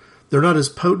paper. They're not as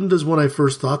potent as when I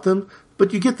first thought them,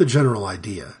 but you get the general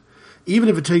idea. Even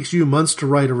if it takes you months to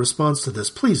write a response to this,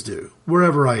 please do,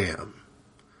 wherever I am."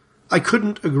 I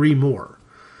couldn't agree more.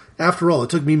 After all, it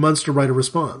took me months to write a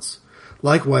response.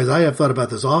 Likewise, I have thought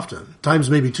about this often, times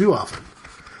maybe too often.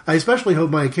 I especially hope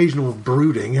my occasional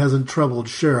brooding hasn't troubled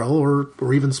Cheryl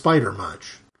or even Spider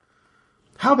much.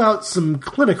 How about some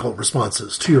clinical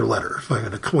responses to your letter, if I'm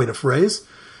going to coin a phrase?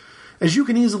 As you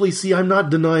can easily see, I'm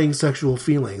not denying sexual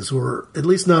feelings, or at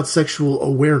least not sexual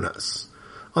awareness.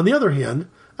 On the other hand,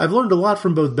 I've learned a lot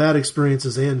from both bad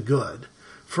experiences and good.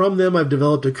 From them, I've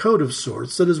developed a code of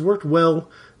sorts that has worked well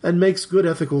and makes good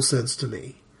ethical sense to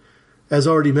me. As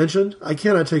already mentioned, I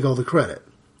cannot take all the credit.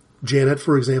 Janet,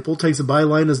 for example, takes a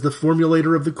byline as the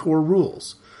formulator of the core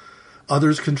rules.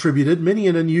 Others contributed, many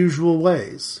in unusual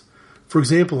ways. For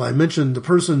example, I mentioned a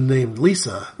person named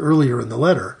Lisa earlier in the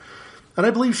letter, and I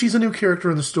believe she's a new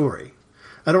character in the story.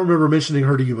 I don't remember mentioning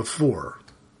her to you before.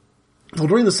 Well,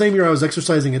 during the same year I was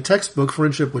exercising a textbook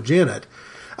friendship with Janet,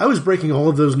 I was breaking all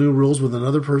of those new rules with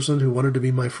another person who wanted to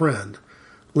be my friend,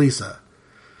 Lisa.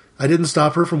 I didn't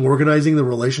stop her from organizing the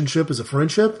relationship as a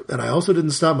friendship, and I also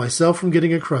didn't stop myself from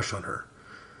getting a crush on her.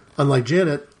 Unlike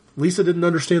Janet, Lisa didn't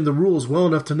understand the rules well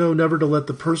enough to know never to let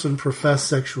the person profess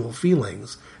sexual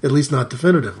feelings, at least not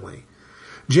definitively.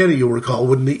 Janet, you'll recall,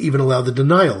 wouldn't even allow the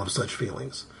denial of such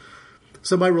feelings.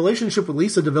 So my relationship with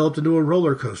Lisa developed into a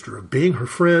roller coaster of being her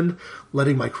friend,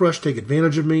 letting my crush take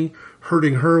advantage of me,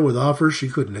 hurting her with offers she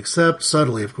couldn't accept,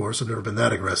 subtly, of course, I've never been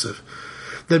that aggressive,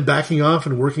 then backing off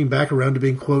and working back around to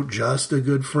being, quote, just a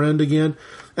good friend again,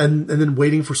 and then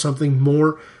waiting for something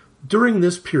more. During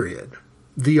this period,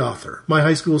 the author, my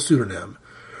high school pseudonym,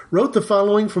 wrote the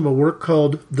following from a work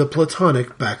called The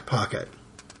Platonic Back Pocket.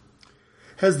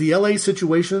 Has the LA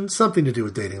situation something to do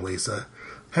with dating Lisa?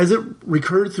 Has it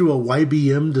recurred through a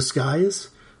YBM disguise?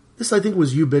 This, I think,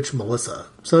 was you bitch Melissa.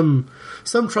 Some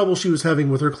trouble she was having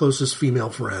with her closest female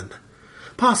friend.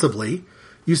 Possibly.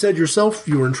 You said yourself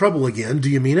you were in trouble again. Do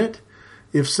you mean it?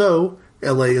 If so,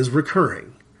 LA is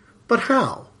recurring. But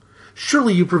how?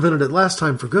 Surely you prevented it last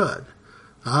time for good.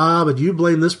 Ah, but you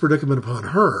blame this predicament upon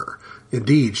her.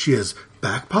 Indeed, she has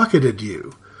back-pocketed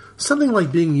you. Something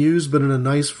like being used, but in a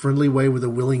nice, friendly way with a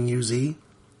willing usee.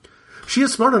 She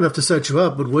is smart enough to set you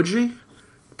up, but would she?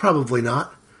 Probably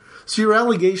not. So your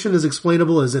allegation is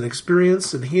explainable as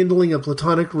inexperience in handling a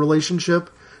platonic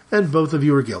relationship, and both of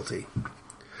you are guilty.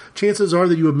 Chances are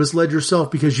that you have misled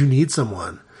yourself because you need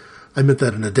someone. I meant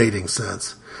that in a dating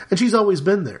sense. And she's always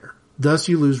been there. Thus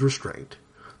you lose restraint.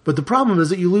 But the problem is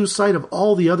that you lose sight of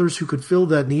all the others who could fill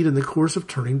that need in the course of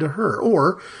turning to her.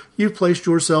 Or you've placed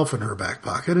yourself in her back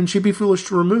pocket and she'd be foolish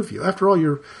to remove you. After all,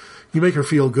 you make her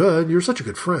feel good. You're such a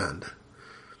good friend.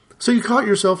 So you caught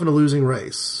yourself in a losing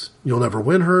race. You'll never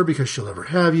win her because she'll never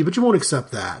have you, but you won't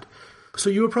accept that. So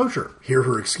you approach her, hear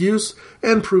her excuse,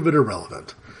 and prove it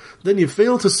irrelevant. Then you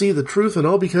fail to see the truth, and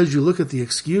all because you look at the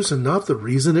excuse and not the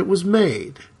reason it was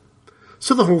made.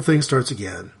 So the whole thing starts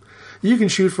again. You can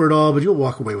shoot for it all, but you'll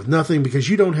walk away with nothing because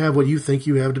you don't have what you think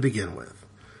you have to begin with.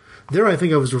 There I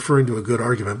think I was referring to a good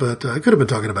argument, but I could have been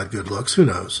talking about good looks, who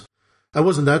knows. I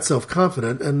wasn't that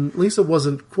self-confident, and Lisa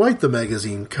wasn't quite the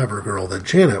magazine cover girl that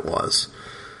Janet was.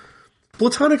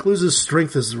 Platonic loses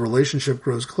strength as the relationship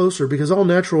grows closer because all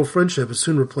natural friendship is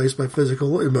soon replaced by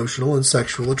physical, emotional, and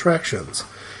sexual attractions.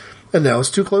 And now it's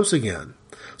too close again.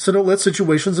 So don't let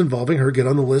situations involving her get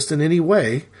on the list in any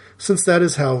way, since that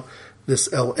is how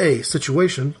this LA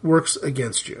situation works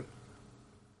against you.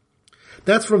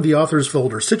 That's from the author's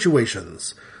folder,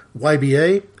 Situations,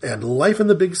 YBA, and Life in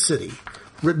the Big City,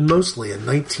 written mostly in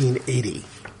 1980.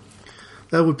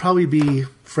 That would probably be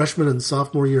freshman and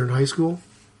sophomore year in high school.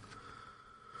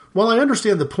 While I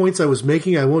understand the points I was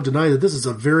making, I won't deny that this is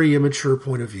a very immature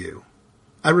point of view.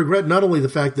 I regret not only the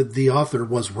fact that the author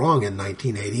was wrong in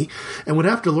 1980 and would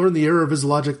have to learn the error of his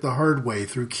logic the hard way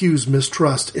through Q's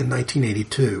mistrust in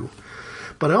 1982,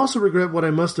 but I also regret what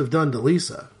I must have done to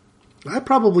Lisa. I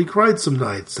probably cried some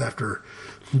nights after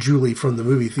Julie from the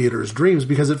movie theater's dreams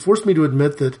because it forced me to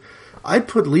admit that I'd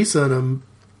put Lisa in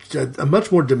a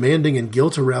much more demanding and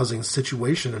guilt-arousing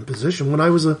situation and position when I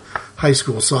was a high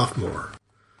school sophomore.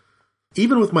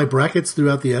 Even with my brackets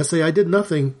throughout the essay, I did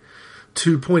nothing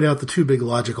to point out the two big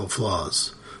logical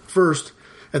flaws. First,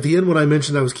 at the end when I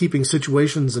mentioned I was keeping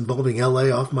situations involving LA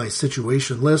off my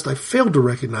situation list, I failed to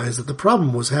recognize that the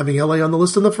problem was having LA on the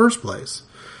list in the first place,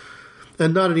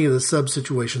 and not any of the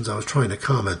sub-situations I was trying to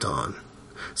comment on.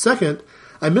 Second,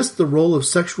 I missed the role of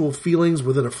sexual feelings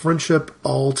within a friendship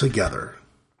altogether.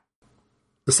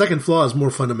 The second flaw is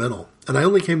more fundamental, and I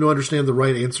only came to understand the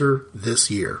right answer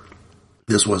this year.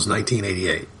 This was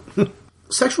 1988.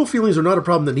 Sexual feelings are not a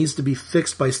problem that needs to be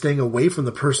fixed by staying away from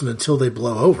the person until they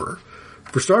blow over.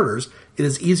 For starters, it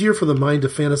is easier for the mind to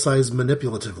fantasize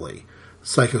manipulatively,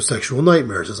 psychosexual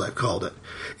nightmares as I've called it,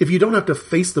 if you don't have to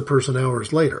face the person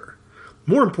hours later.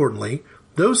 More importantly,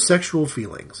 Those sexual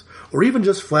feelings, or even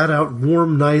just flat out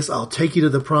warm, nice, I'll take you to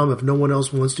the prom if no one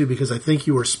else wants to because I think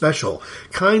you are special,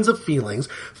 kinds of feelings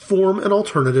form an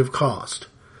alternative cost.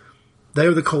 They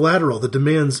are the collateral that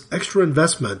demands extra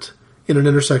investment in an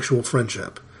intersexual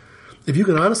friendship. If you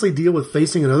can honestly deal with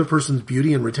facing another person's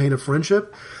beauty and retain a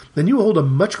friendship, then you will hold a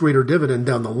much greater dividend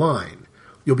down the line.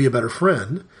 You'll be a better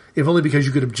friend, if only because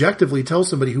you could objectively tell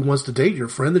somebody who wants to date your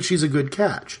friend that she's a good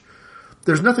catch.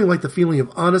 There's nothing like the feeling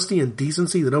of honesty and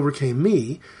decency that overcame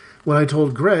me when I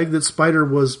told Greg that Spider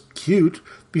was cute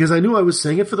because I knew I was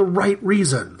saying it for the right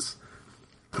reasons.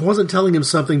 I wasn't telling him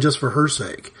something just for her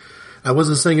sake. I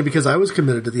wasn't saying it because I was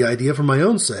committed to the idea for my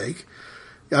own sake.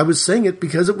 I was saying it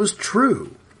because it was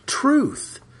true.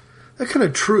 Truth. That kind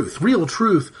of truth, real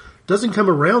truth, doesn't come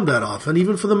around that often,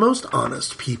 even for the most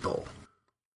honest people.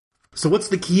 So what's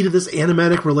the key to this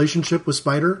animatic relationship with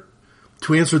Spider?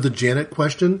 To answer the Janet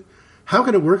question, how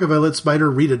can it work if I let Spider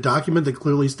read a document that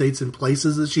clearly states in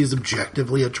places that she is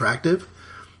objectively attractive?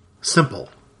 Simple.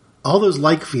 All those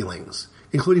like feelings,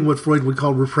 including what Freud would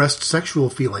call repressed sexual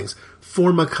feelings,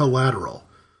 form a collateral.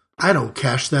 I don't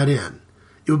cash that in.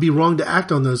 It would be wrong to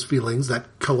act on those feelings, that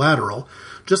collateral,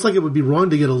 just like it would be wrong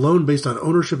to get a loan based on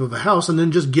ownership of a house and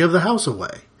then just give the house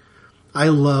away. I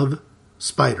love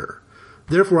Spider.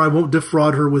 Therefore, I won't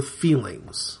defraud her with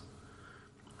feelings.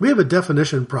 We have a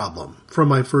definition problem from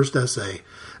my first essay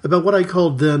about what I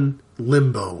called then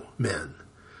limbo men.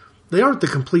 They aren't the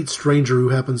complete stranger who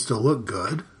happens to look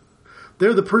good.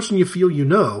 They're the person you feel you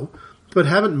know, but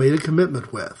haven't made a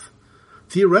commitment with.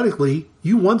 Theoretically,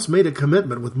 you once made a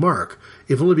commitment with Mark,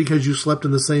 if only because you slept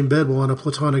in the same bed while on a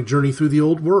platonic journey through the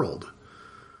old world.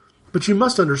 But you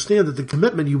must understand that the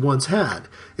commitment you once had,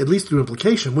 at least through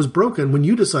implication, was broken when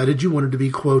you decided you wanted to be,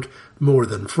 quote, more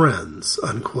than friends,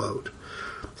 unquote.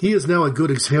 He is now a good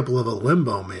example of a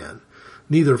limbo man,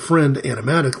 neither friend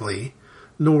animatically,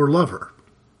 nor lover.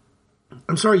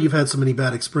 I'm sorry you've had so many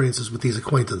bad experiences with these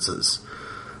acquaintances.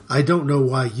 I don't know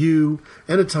why you,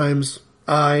 and at times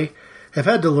I, have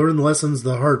had to learn lessons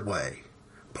the hard way.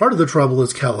 Part of the trouble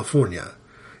is California.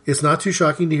 It's not too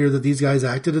shocking to hear that these guys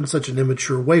acted in such an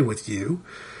immature way with you.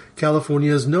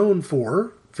 California is known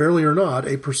for, fairly or not,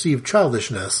 a perceived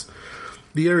childishness.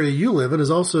 The area you live in is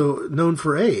also known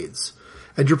for AIDS.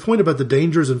 And your point about the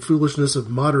dangers and foolishness of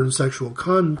modern sexual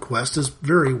conquest is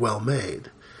very well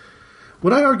made.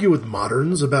 When I argue with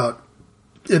moderns about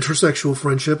intersexual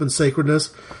friendship and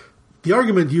sacredness, the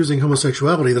argument using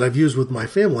homosexuality that I've used with my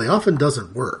family often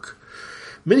doesn't work.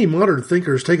 Many modern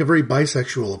thinkers take a very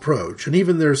bisexual approach, and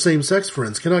even their same-sex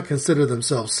friends cannot consider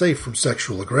themselves safe from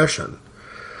sexual aggression.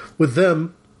 With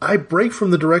them, I break from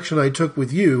the direction I took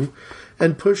with you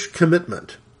and push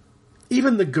commitment.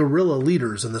 Even the guerrilla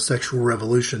leaders in the sexual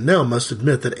revolution now must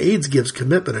admit that AIDS gives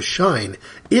commitment a shine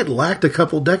it lacked a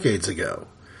couple decades ago.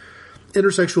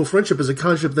 Intersexual friendship is a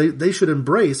concept they should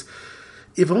embrace,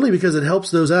 if only because it helps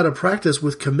those out of practice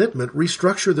with commitment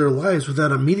restructure their lives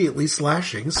without immediately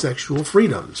slashing sexual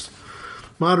freedoms.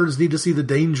 Moderns need to see the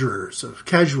dangers of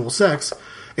casual sex,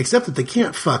 except that they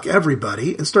can't fuck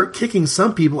everybody, and start kicking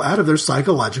some people out of their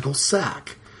psychological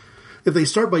sack. If they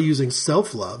start by using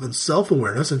self-love and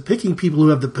self-awareness and picking people who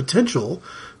have the potential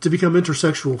to become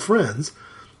intersexual friends,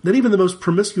 then even the most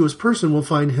promiscuous person will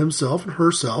find himself and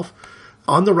herself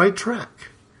on the right track.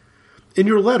 In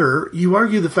your letter, you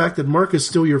argue the fact that Mark is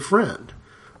still your friend.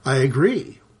 I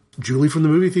agree. Julie from the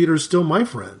movie theater is still my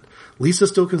friend. Lisa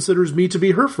still considers me to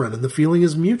be her friend, and the feeling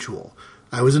is mutual.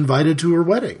 I was invited to her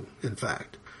wedding, in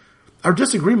fact. Our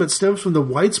disagreement stems from the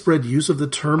widespread use of the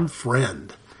term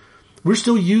friend. We're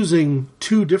still using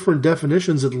two different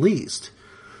definitions at least.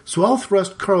 So I'll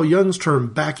thrust Carl Jung's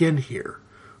term back in here.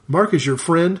 Mark is your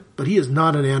friend, but he is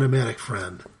not an animatic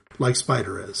friend, like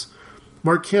Spider is.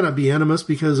 Mark cannot be animus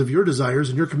because of your desires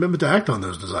and your commitment to act on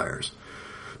those desires.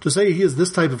 To say he is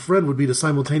this type of friend would be to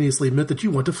simultaneously admit that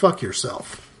you want to fuck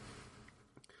yourself.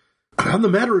 On the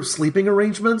matter of sleeping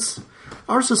arrangements,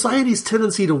 our society's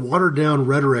tendency to water down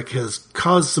rhetoric has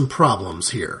caused some problems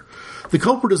here. The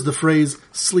culprit is the phrase,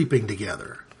 sleeping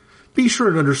together. Be sure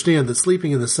and understand that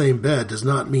sleeping in the same bed does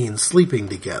not mean sleeping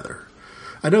together.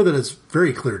 I know that it's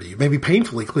very clear to you, maybe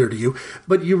painfully clear to you,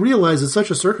 but you realize in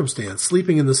such a circumstance,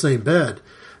 sleeping in the same bed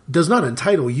does not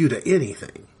entitle you to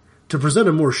anything. To present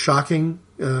a more shocking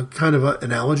kind of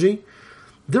analogy,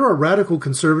 there are radical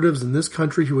conservatives in this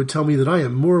country who would tell me that I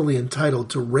am morally entitled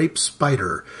to rape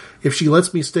Spider if she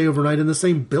lets me stay overnight in the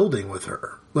same building with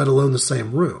her, let alone the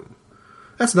same room.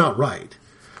 That's not right.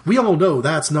 We all know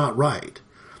that's not right.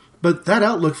 But that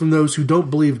outlook from those who don't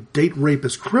believe date rape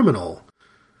is criminal,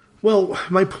 well,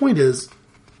 my point is,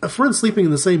 a friend sleeping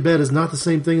in the same bed is not the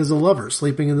same thing as a lover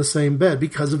sleeping in the same bed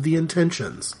because of the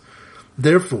intentions.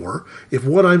 Therefore, if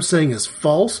what I'm saying is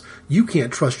false, you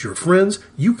can't trust your friends,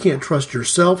 you can't trust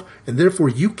yourself, and therefore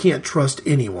you can't trust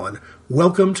anyone.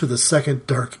 Welcome to the second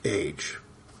dark age.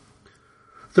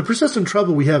 The persistent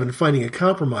trouble we have in finding a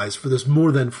compromise for this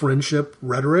more than friendship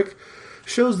rhetoric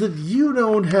shows that you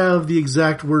don't have the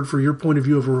exact word for your point of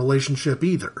view of a relationship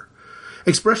either.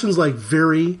 Expressions like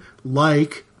very,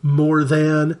 like, more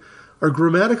than are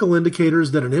grammatical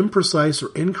indicators that an imprecise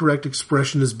or incorrect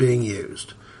expression is being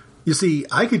used. You see,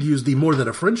 I could use the more than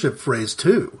a friendship phrase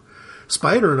too.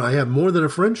 Spider and I have more than a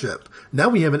friendship. Now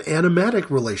we have an animatic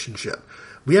relationship.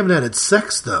 We haven't added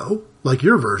sex, though, like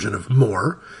your version of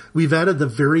more. We've added the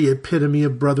very epitome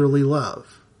of brotherly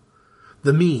love.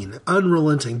 The mean,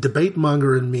 unrelenting debate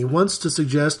monger in me wants to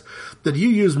suggest that you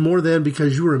use more than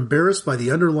because you were embarrassed by the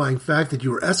underlying fact that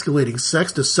you were escalating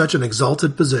sex to such an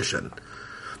exalted position.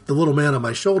 The little man on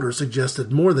my shoulder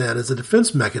suggested more than as a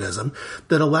defense mechanism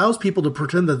that allows people to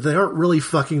pretend that they aren't really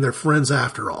fucking their friends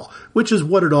after all, which is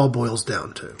what it all boils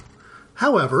down to.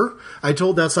 However, I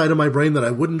told that side of my brain that I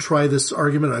wouldn't try this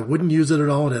argument, I wouldn't use it at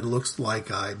all, and it looks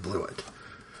like I blew it.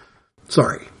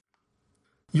 Sorry.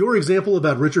 Your example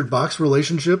about Richard Bach's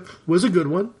relationship was a good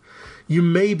one. You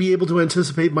may be able to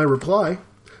anticipate my reply,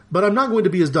 but I'm not going to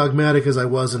be as dogmatic as I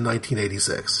was in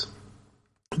 1986.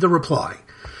 The reply.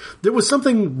 There was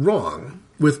something wrong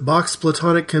with Bach's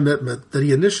platonic commitment that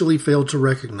he initially failed to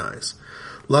recognize.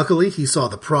 Luckily, he saw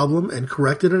the problem and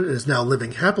corrected it and is now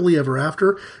living happily ever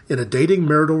after in a dating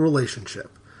marital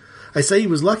relationship. I say he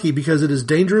was lucky because it is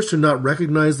dangerous to not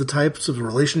recognize the types of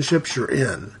relationships you're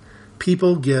in.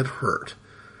 People get hurt.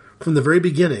 From the very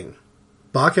beginning,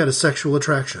 Bach had a sexual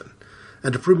attraction.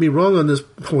 And to prove me wrong on this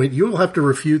point, you will have to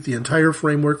refute the entire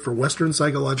framework for Western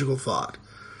psychological thought.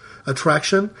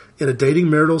 Attraction, in a dating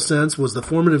marital sense, was the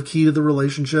formative key to the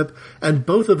relationship, and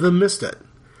both of them missed it.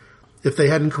 If they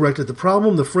hadn't corrected the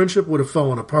problem, the friendship would have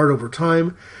fallen apart over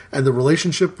time, and the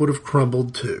relationship would have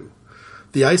crumbled too.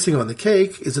 The icing on the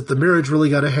cake is that the marriage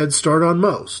really got a head start on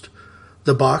most.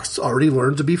 The Bachs already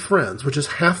learned to be friends, which is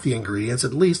half the ingredients,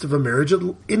 at least, of a marriage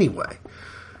anyway.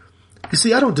 You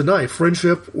see, I don't deny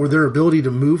friendship or their ability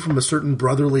to move from a certain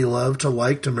brotherly love to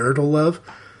like to marital love,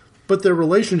 but their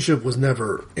relationship was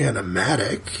never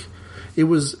animatic. It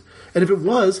was, and if it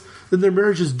was, then their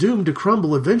marriage is doomed to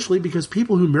crumble eventually because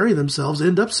people who marry themselves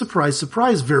end up, surprise,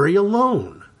 surprise, very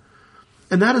alone.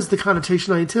 And that is the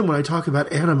connotation I intend when I talk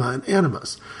about anima and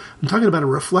animus. I'm talking about a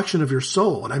reflection of your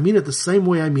soul, and I mean it the same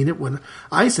way I mean it when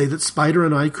I say that Spider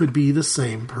and I could be the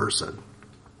same person.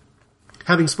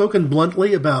 Having spoken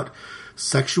bluntly about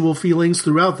sexual feelings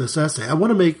throughout this essay, I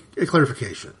want to make a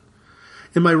clarification.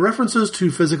 In my references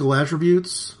to physical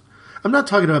attributes, I'm not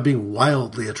talking about being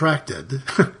wildly attracted,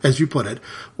 as you put it,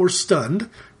 or stunned,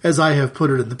 as I have put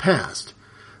it in the past.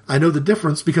 I know the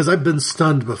difference because I've been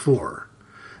stunned before.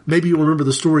 Maybe you'll remember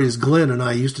the stories Glenn and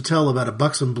I used to tell about a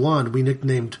buxom blonde we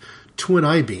nicknamed Twin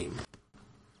I-Beam.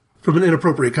 From an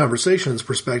Inappropriate Conversations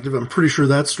perspective, I'm pretty sure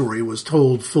that story was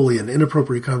told fully in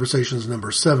Inappropriate Conversations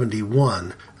number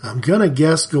 71. I'm gonna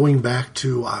guess going back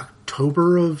to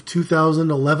October of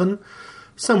 2011,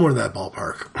 somewhere in that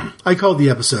ballpark. I called the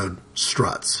episode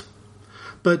Struts.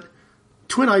 But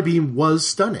Twin I-Beam was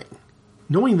stunning.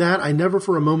 Knowing that, I never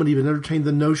for a moment even entertained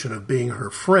the notion of being her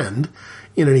friend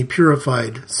in any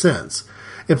purified sense.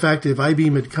 In fact, if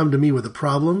I-Beam had come to me with a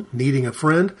problem, needing a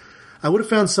friend, I would have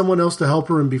found someone else to help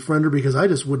her and befriend her because I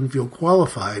just wouldn't feel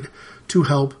qualified to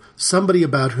help somebody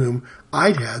about whom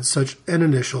I'd had such an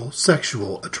initial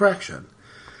sexual attraction.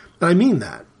 And I mean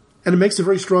that. And it makes a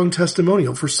very strong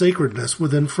testimonial for sacredness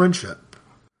within friendship.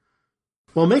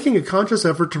 While making a conscious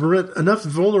effort to permit enough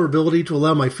vulnerability to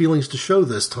allow my feelings to show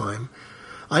this time,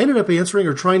 I ended up answering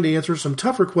or trying to answer some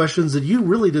tougher questions that you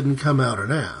really didn't come out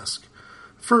and ask.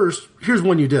 First, here's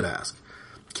one you did ask.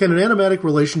 Can an animatic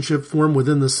relationship form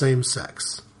within the same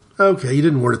sex? Okay, you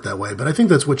didn't word it that way, but I think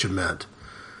that's what you meant.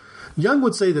 Jung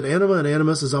would say that anima and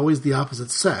animus is always the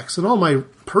opposite sex, and all my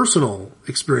personal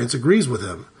experience agrees with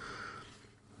him.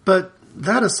 But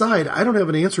that aside, I don't have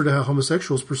an answer to how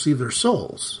homosexuals perceive their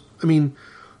souls. I mean,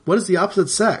 what is the opposite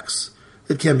sex?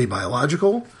 It can be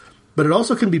biological, but it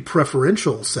also can be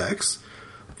preferential sex.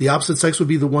 The opposite sex would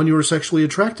be the one you are sexually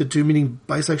attracted to, meaning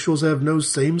bisexuals have no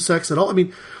same sex at all. I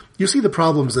mean, you see the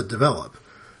problems that develop.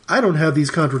 I don't have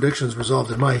these contradictions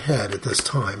resolved in my head at this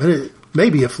time, and it may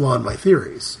be a flaw in my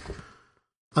theories.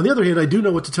 On the other hand, I do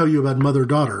know what to tell you about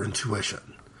mother-daughter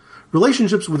intuition.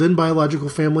 Relationships within biological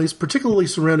families, particularly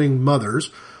surrounding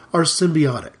mothers, are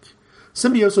symbiotic.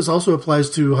 Symbiosis also applies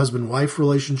to husband-wife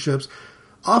relationships.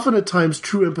 Often at times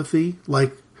true empathy,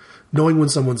 like knowing when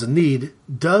someone's in need,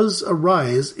 does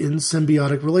arise in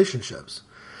symbiotic relationships.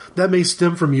 That may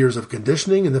stem from years of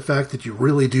conditioning and the fact that you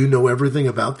really do know everything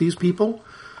about these people.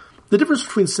 The difference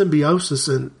between symbiosis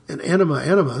and anima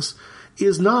animus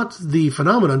is not the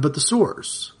phenomenon, but the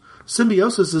source.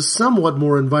 Symbiosis is somewhat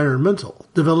more environmental,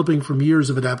 developing from years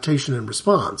of adaptation and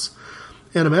response.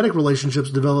 Animatic relationships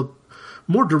develop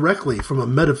more directly from a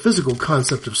metaphysical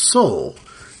concept of soul,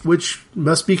 which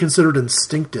must be considered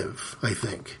instinctive, I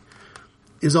think.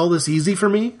 Is all this easy for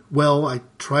me? Well, I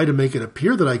try to make it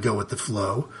appear that I go with the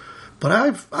flow, but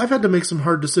I've had to make some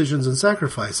hard decisions and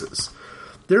sacrifices.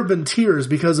 There have been tears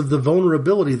because of the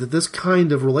vulnerability that this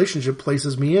kind of relationship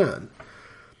places me in.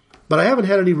 But I haven't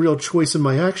had any real choice in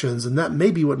my actions, and that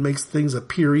may be what makes things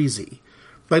appear easy.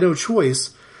 By no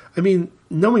choice, I mean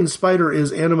knowing Spider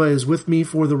is anima is with me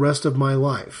for the rest of my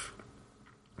life.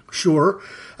 Sure,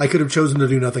 I could have chosen to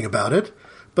do nothing about it,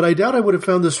 but I doubt I would have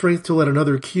found the strength to let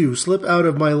another Q slip out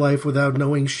of my life without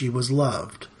knowing she was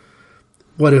loved.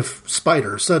 What if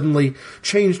Spider suddenly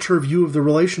changed her view of the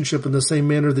relationship in the same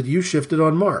manner that you shifted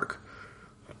on Mark?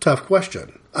 Tough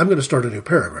question. I'm going to start a new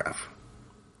paragraph.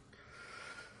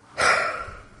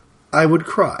 I would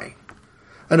cry.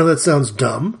 I know that sounds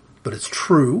dumb, but it's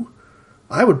true.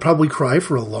 I would probably cry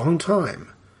for a long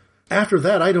time. After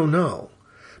that, I don't know.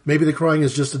 Maybe the crying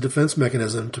is just a defense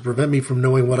mechanism to prevent me from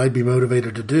knowing what I'd be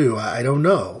motivated to do. I don't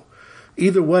know.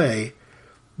 Either way,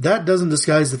 that doesn't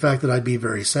disguise the fact that I'd be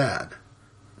very sad.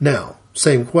 Now,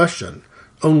 same question,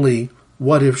 only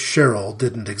what if Cheryl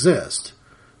didn't exist?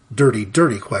 Dirty,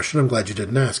 dirty question. I'm glad you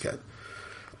didn't ask it.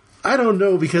 I don't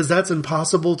know, because that's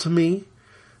impossible to me.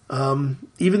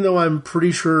 Even though I'm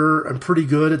pretty sure I'm pretty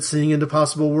good at seeing into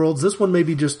possible worlds, this one may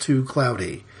be just too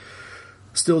cloudy.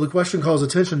 Still, the question calls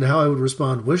attention to how I would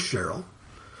respond with Cheryl.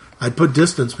 I'd put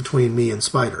distance between me and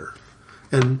Spider.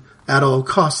 And at all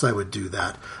costs I would do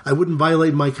that. I wouldn't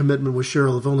violate my commitment with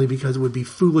Cheryl if only because it would be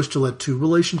foolish to let two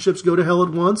relationships go to hell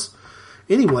at once.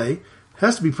 Anyway, it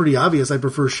has to be pretty obvious I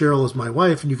prefer Cheryl as my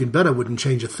wife, and you can bet I wouldn't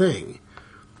change a thing.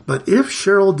 But if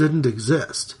Cheryl didn't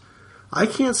exist, I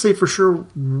can't say for sure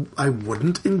I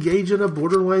wouldn't engage in a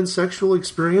borderline sexual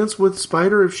experience with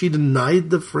Spider if she denied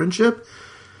the friendship.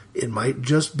 It might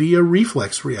just be a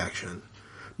reflex reaction.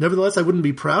 Nevertheless, I wouldn't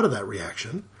be proud of that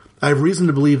reaction. I have reason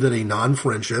to believe that a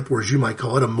non-friendship, or as you might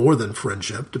call it, a more than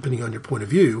friendship, depending on your point of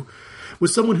view,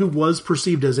 with someone who was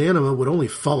perceived as anima would only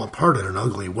fall apart in an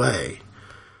ugly way.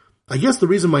 I guess the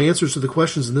reason my answers to the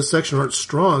questions in this section aren't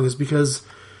strong is because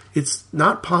it's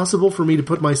not possible for me to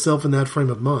put myself in that frame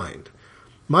of mind.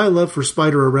 My love for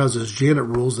Spider arouses Janet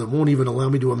rules that won't even allow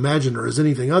me to imagine her as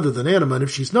anything other than anima, and if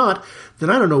she's not, then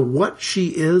I don't know what she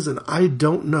is, and I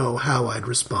don't know how I'd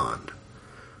respond.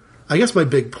 I guess my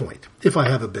big point, if I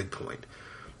have a big point,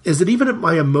 is that even at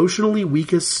my emotionally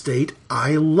weakest state,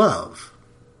 I love.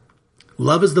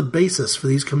 Love is the basis for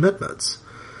these commitments.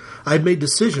 I've made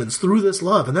decisions through this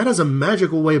love, and that has a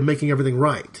magical way of making everything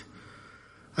right.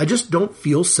 I just don't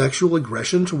feel sexual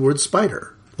aggression towards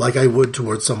Spider, like I would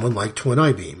towards someone like Twin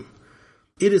Eyebeam.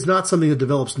 It is not something that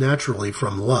develops naturally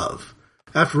from love.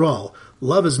 After all,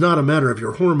 love is not a matter of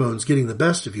your hormones getting the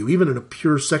best of you, even in a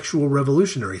pure sexual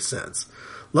revolutionary sense.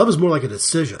 Love is more like a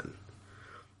decision.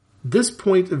 This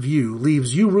point of view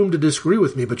leaves you room to disagree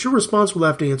with me, but your response will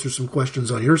have to answer some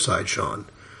questions on your side, Sean.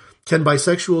 Can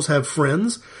bisexuals have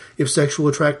friends if sexual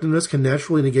attractiveness can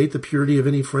naturally negate the purity of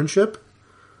any friendship?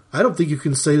 I don't think you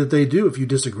can say that they do if you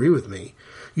disagree with me.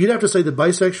 You'd have to say that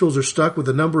bisexuals are stuck with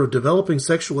a number of developing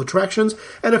sexual attractions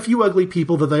and a few ugly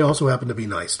people that they also happen to be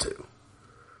nice to.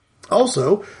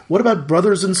 Also, what about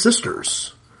brothers and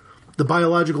sisters? The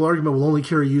biological argument will only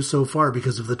carry you so far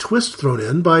because of the twist thrown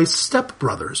in by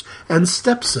stepbrothers and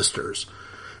stepsisters.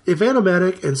 If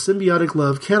animatic and symbiotic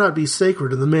love cannot be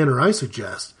sacred in the manner I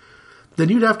suggest, then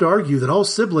you'd have to argue that all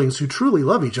siblings who truly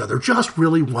love each other just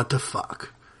really want to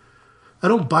fuck. I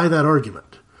don't buy that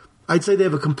argument. I'd say they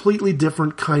have a completely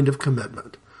different kind of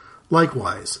commitment.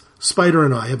 Likewise, Spider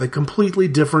and I have a completely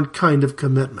different kind of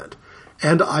commitment.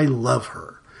 And I love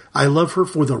her. I love her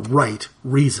for the right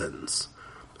reasons.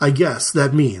 I guess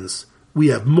that means we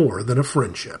have more than a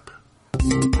friendship.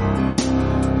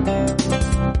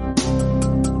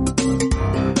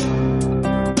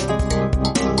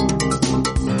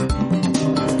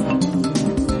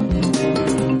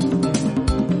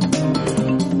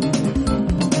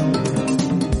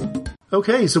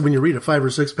 Okay, so when you read a 5 or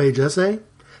 6 page essay,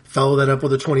 follow that up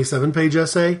with a 27-page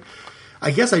essay,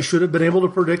 I guess I should have been able to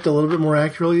predict a little bit more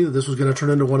accurately that this was going to turn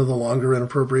into one of the longer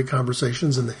inappropriate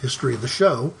conversations in the history of the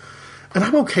show, and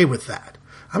I'm okay with that.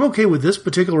 I'm okay with this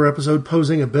particular episode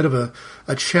posing a bit of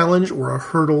a challenge or a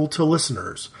hurdle to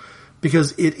listeners,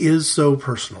 because it is so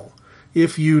personal.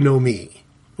 if you know me,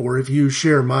 or if you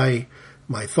share my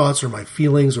thoughts or my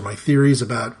feelings or my theories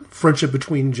about friendship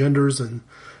between genders and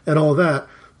all of that,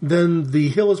 then the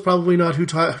hill is probably not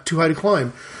too high to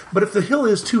climb. But if the hill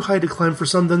is too high to climb for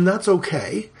some, then that's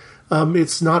okay.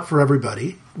 It's not for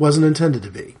everybody. Wasn't intended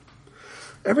to be.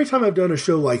 Every time I've done a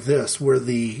show like this, where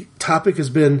the topic has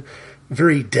been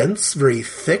very dense, very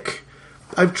thick,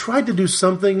 I've tried to do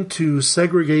something to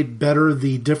segregate better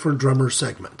the different drummer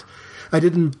segment. I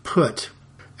didn't put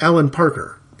Alan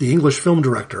Parker, the English film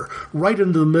director, right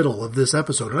into the middle of this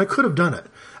episode, and I could have done it.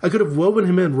 I could have woven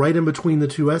him in right in between the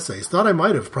two essays. Thought I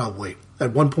might have, probably,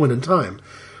 at one point in time.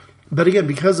 But again,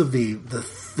 because of the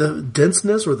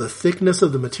denseness or the thickness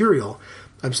of the material,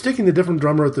 I'm sticking the different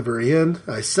drummer at the very end.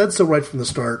 I said so right from the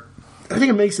start. I think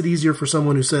it makes it easier for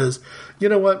someone who says, you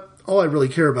know what, all I really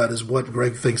care about is what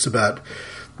Greg thinks about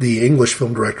the English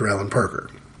film director Alan Parker.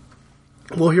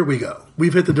 Well, here we go.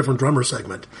 We've hit the different drummer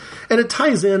segment. And it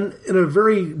ties in a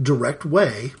very direct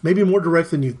way, maybe more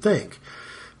direct than you'd think.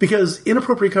 Because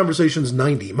Inappropriate Conversations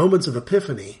 90, Moments of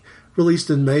Epiphany, released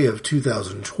in May of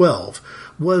 2012,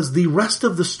 was the rest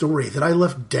of the story that I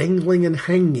left dangling and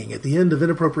hanging at the end of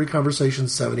Inappropriate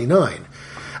Conversations 79.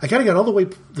 I kind of got all the way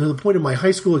to the point of my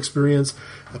high school experience,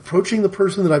 approaching the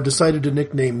person that I've decided to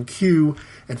nickname Q,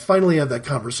 and finally have that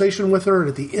conversation with her. And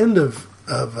at the end of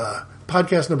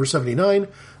podcast number 79,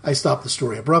 I stopped the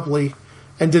story abruptly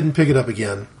and didn't pick it up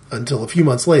again until a few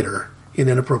months later in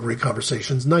Inappropriate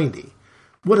Conversations 90.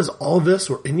 What does all this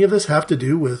or any of this have to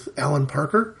do with Alan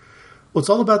Parker? Well, it's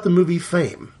all about the movie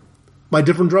Fame. My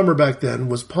different drummer back then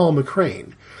was Paul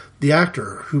McCrane, the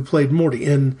actor who played Morty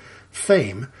in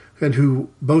Fame, and who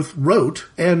both wrote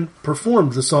and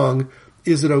performed the song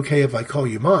Is It Okay If I Call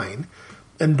You Mine?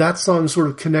 And that song sort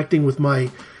of connecting with my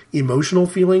emotional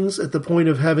feelings at the point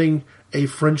of having a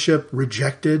friendship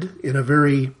rejected in a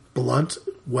very blunt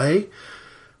way.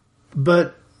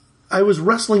 But I was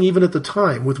wrestling even at the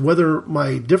time with whether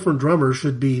my different drummer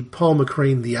should be Paul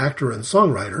McCrane, the actor and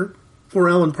songwriter, or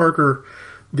Alan Parker,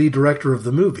 the director of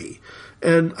the movie.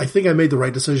 And I think I made the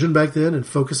right decision back then in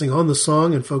focusing on the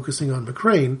song and focusing on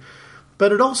McCrane.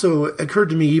 But it also occurred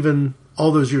to me even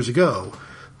all those years ago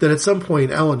that at some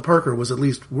point Alan Parker was at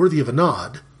least worthy of a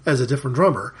nod as a different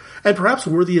drummer, and perhaps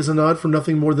worthy as a nod for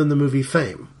nothing more than the movie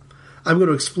Fame. I'm going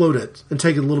to explode it and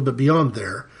take it a little bit beyond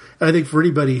there. And I think for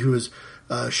anybody who has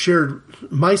shared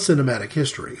my cinematic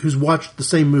history, who's watched the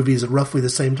same movies at roughly the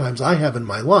same times I have in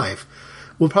my life,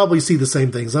 will probably see the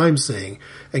same things I'm seeing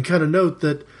and kind of note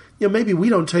that, you know, maybe we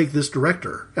don't take this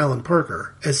director, Alan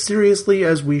Parker, as seriously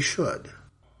as we should.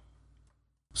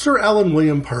 Sir Alan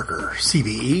William Parker,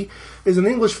 CBE, is an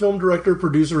English film director,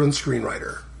 producer, and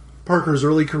screenwriter. Parker's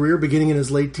early career, beginning in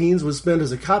his late teens, was spent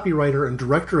as a copywriter and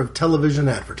director of television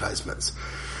advertisements.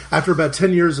 After about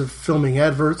 10 years of filming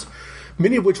adverts,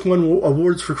 many of which won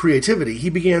awards for creativity, he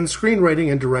began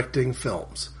screenwriting and directing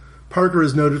films. Parker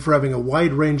is noted for having a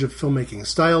wide range of filmmaking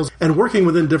styles and working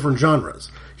within different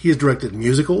genres. He has directed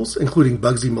musicals, including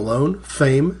Bugsy Malone,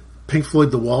 Fame, Pink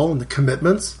Floyd The Wall and The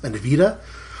Commitments, and Evita,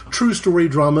 true story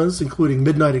dramas, including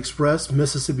Midnight Express,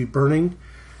 Mississippi Burning,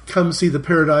 Come See the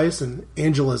Paradise, and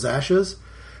Angela's Ashes,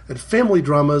 and family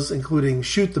dramas, including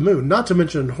Shoot the Moon, not to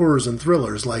mention horrors and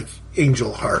thrillers like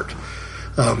Angel Heart.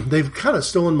 They've kind of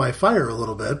stolen my fire a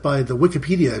little bit by the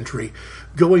Wikipedia entry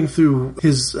going through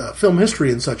his film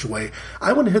history in such a way.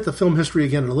 I want to hit the film history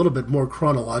again a little bit more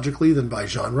chronologically than by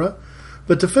genre.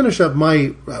 But to finish up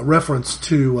my reference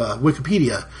to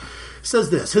Wikipedia, says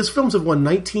this: his films have won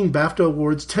 19 BAFTA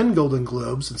Awards, 10 Golden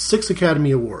Globes, and 6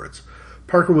 Academy Awards.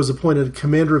 Parker was appointed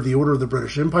Commander of the Order of the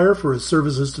British Empire for his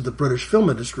services to the British film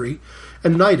industry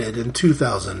and knighted in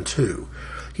 2002.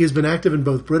 He has been active in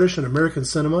both British and American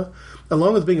cinema,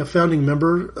 along with being a founding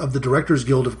member of the Directors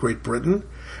Guild of Great Britain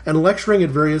and lecturing at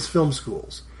various film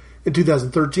schools. In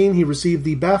 2013, he received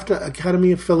the BAFTA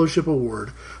Academy Fellowship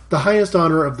Award, the highest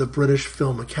honor of the British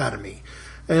Film Academy.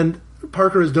 And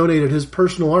Parker has donated his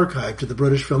personal archive to the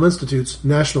British Film Institute's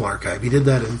National Archive. He did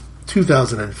that in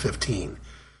 2015.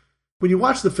 When you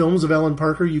watch the films of Alan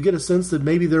Parker, you get a sense that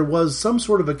maybe there was some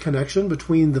sort of a connection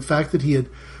between the fact that he had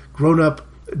grown up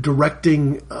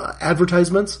directing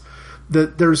advertisements,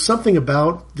 that there's something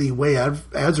about the way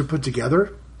ads are put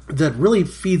together that really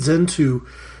feeds into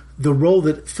the role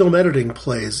that film editing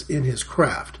plays in his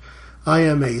craft. I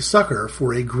am a sucker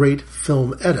for a great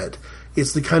film edit.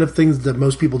 It's the kind of things that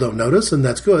most people don't notice, and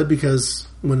that's good because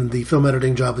when the film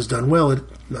editing job is done well, it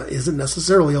isn't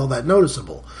necessarily all that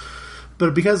noticeable.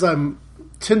 But because I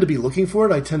tend to be looking for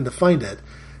it, I tend to find it.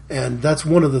 And that's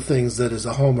one of the things that is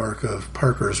a hallmark of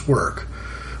Parker's work.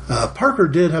 Parker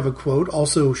did have a quote,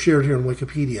 also shared here on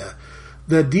Wikipedia,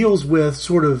 that deals with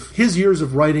sort of his years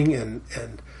of writing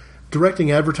and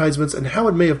directing advertisements and how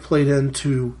it may have played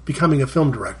into becoming a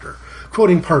film director.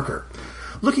 Quoting Parker,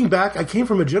 "Looking back, I came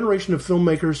from a generation of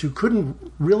filmmakers who couldn't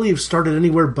really have started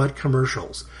anywhere but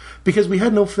commercials, because we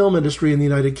had no film industry in the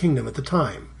United Kingdom at the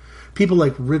time. People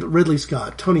like Ridley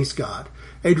Scott, Tony Scott,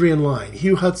 Adrian Lyne,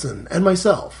 Hugh Hudson, and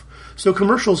myself. So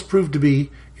commercials proved to be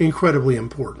incredibly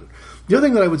important." The other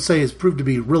thing that I would say is proved to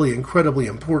be really incredibly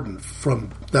important from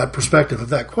that perspective of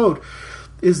that quote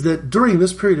is that during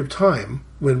this period of time,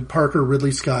 when Parker,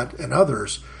 Ridley Scott, and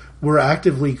others were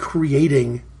actively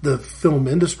creating the film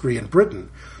industry in Britain,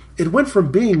 it went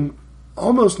from being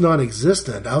almost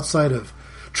non-existent outside of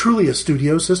truly a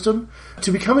studio system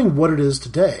to becoming what it is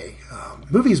today.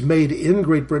 Movies made in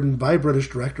Great Britain by British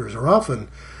directors are often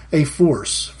a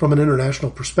force from an international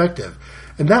perspective,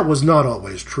 and that was not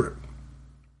always true.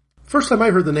 First time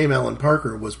I heard the name Alan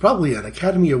Parker was probably an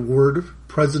Academy Award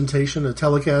presentation, a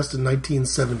telecast in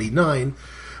 1979,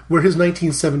 where his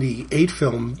 1978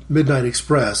 film, Midnight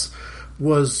Express,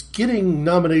 was getting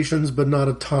nominations but not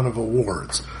a ton of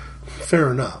awards.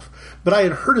 Fair enough. But I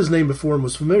had heard his name before and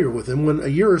was familiar with him when a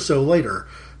year or so later,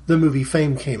 the movie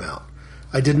Fame came out.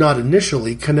 I did not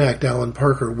initially connect Alan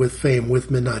Parker with Fame with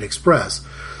Midnight Express,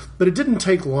 but it didn't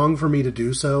take long for me to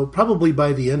do so. Probably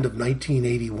by the end of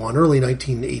 1981, early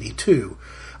 1982,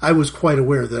 I was quite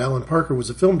aware that Alan Parker was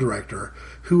a film director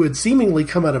who had seemingly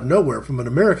come out of nowhere from an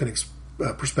American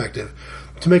perspective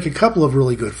to make a couple of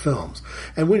really good films.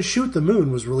 And when Shoot the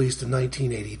Moon was released in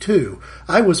 1982,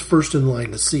 I was first in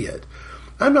line to see it.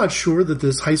 I'm not sure that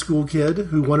this high school kid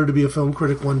who wanted to be a film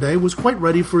critic one day was quite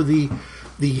ready for the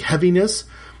heaviness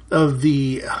of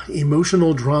the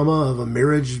emotional drama of a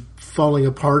marriage falling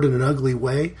apart in an ugly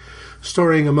way,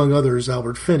 starring, among others,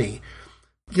 Albert Finney.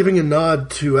 Giving a nod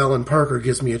to Alan Parker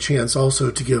gives me a chance also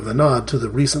to give a nod to the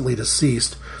recently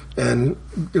deceased and,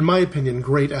 in my opinion,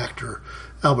 great actor,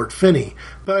 Albert Finney.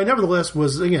 But I nevertheless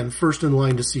was, again, first in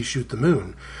line to see Shoot the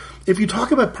Moon. If you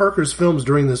talk about Parker's films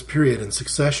during this period in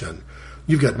succession,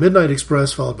 you've got Midnight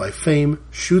Express followed by Fame,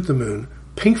 Shoot the Moon,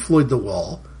 Pink Floyd The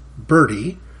Wall,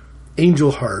 Birdie,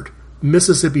 Angel Heart,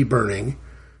 Mississippi Burning,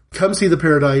 Come See the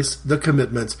Paradise, The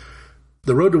Commitments,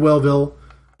 The Road to Wellville,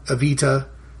 Evita,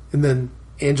 and then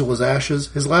Angela's Ashes,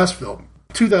 his last film.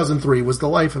 2003 was The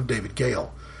Life of David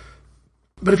Gale.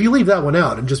 But if you leave that one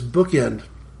out and just bookend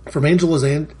from Angela's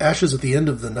Ashes at the end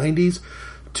of the 90s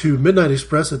to Midnight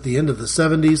Express at the end of the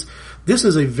 70s, this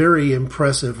is a very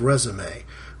impressive resume,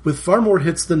 with far more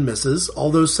hits than misses,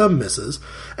 although some misses,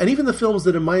 and even the films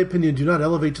that, in my opinion, do not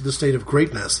elevate to the state of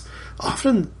greatness,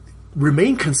 often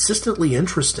remain consistently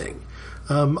interesting.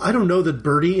 I don't know that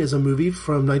Birdie is a movie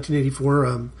from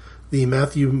 1984, the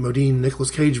Matthew Modine, Nicolas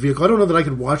Cage vehicle. I don't know that I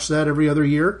could watch that every other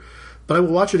year, but I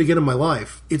will watch it again in my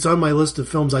life. It's on my list of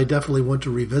films I definitely want to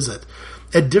revisit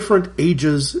at different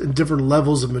ages and different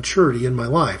levels of maturity in my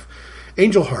life.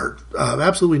 Angel Heart,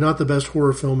 absolutely not the best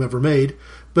horror film ever made,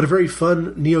 but a very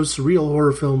fun neo-surreal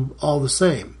horror film all the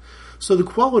same. So the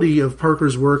quality of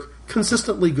Parker's work,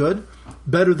 consistently good,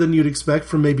 better than you'd expect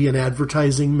from maybe an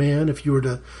advertising man, if you were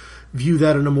to view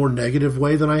that in a more negative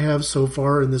way than I have so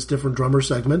far in this different drummer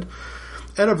segment,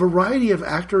 and a variety of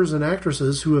actors and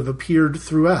actresses who have appeared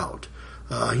throughout.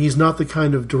 He's not the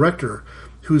kind of director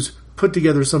who's put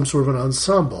together some sort of an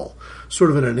ensemble,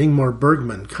 sort of in an Ingmar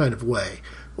Bergman kind of way,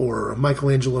 or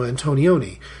Michelangelo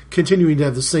Antonioni, continuing to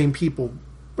have the same people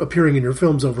appearing in your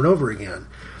films over and over again.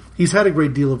 He's had a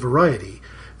great deal of variety,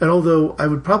 and although I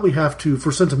would probably have to,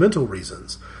 for sentimental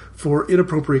reasons, for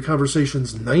Inappropriate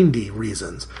Conversations 90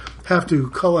 reasons, have to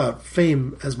call out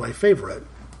Fame as my favorite,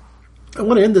 I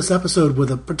want to end this episode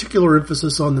with a particular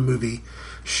emphasis on the movie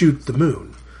Shoot the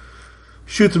Moon.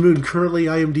 Shoot the Moon currently,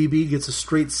 IMDb gets a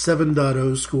straight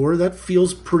 7.0 score. That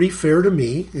feels pretty fair to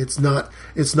me. It's not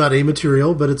A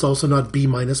material, but it's also not B-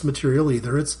 material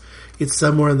either. It's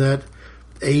somewhere in that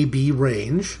A-B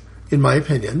range, in my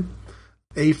opinion.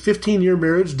 A 15-year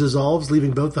marriage dissolves,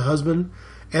 leaving both the husband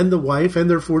and the wife and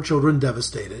their 4 children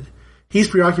devastated. He's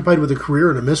preoccupied with a career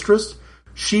and a mistress,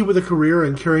 she with a career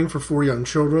and caring for 4 young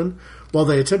children. While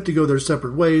they attempt to go their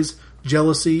separate ways,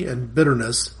 jealousy and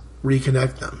bitterness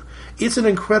reconnect them. It's an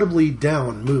incredibly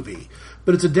down movie,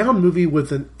 but it's a down movie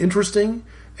with an interesting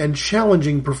and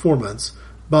challenging performance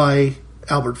by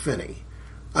Albert Finney.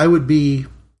 I would be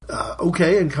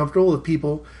okay and comfortable if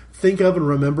people think of and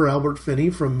remember Albert Finney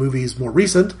from movies more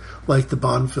recent, like the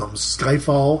Bond films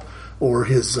Skyfall or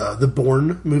his the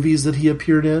Bourne movies that he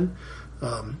appeared in.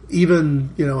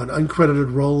 Even an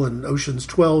uncredited role in Ocean's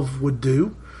 12 would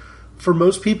do. For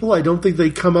most people, I don't think they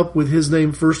come up with his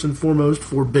name first and foremost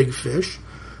for Big Fish.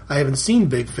 I haven't seen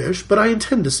Big Fish, but I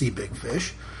intend to see Big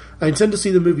Fish. I intend to see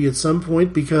the movie at some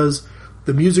point because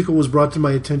the musical was brought to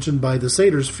my attention by the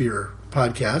Satyrosphere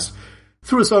podcast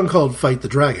through a song called Fight the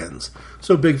Dragons.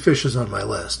 So Big Fish is on my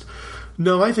list.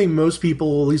 No, I think most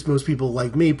people, at least most people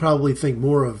like me, probably think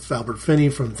more of Albert Finney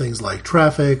from things like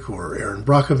Traffic or Aaron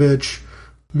Brockovich,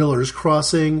 Miller's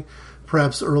Crossing,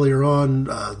 perhaps earlier on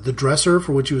The Dresser,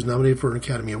 for which he was nominated for an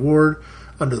Academy Award,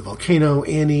 Under the Volcano,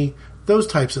 Annie, those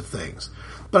types of things.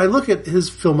 But I look at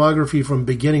his filmography from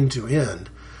beginning to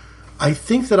end. I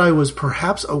think that I was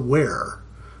perhaps aware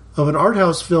of an art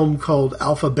house film called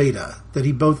Alpha Beta that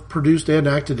he both produced and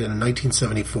acted in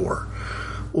 1974,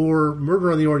 or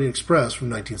Murder on the Orient Express from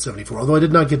 1974, although I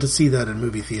did not get to see that in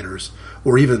movie theaters,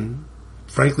 or even,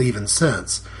 frankly, even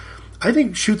since. I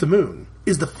think Shoot the Moon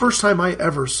is the first time I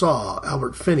ever saw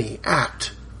Albert Finney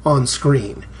act on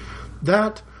screen.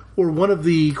 That, or one of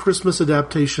the Christmas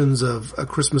adaptations of A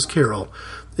Christmas Carol,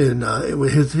 in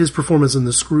his performance in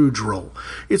the Scrooge role.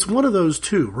 It's one of those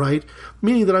two, right?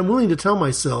 Meaning that I'm willing to tell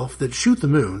myself that Shoot the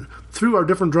Moon, through our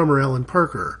different drummer Alan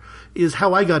Parker, is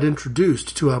how I got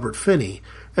introduced to Albert Finney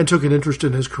and took an interest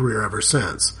in his career ever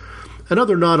since.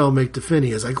 Another nod I'll make to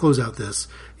Finney as I close out this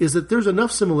is that there's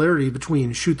enough similarity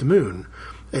between Shoot the Moon,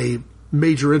 a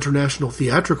major international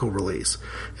theatrical release,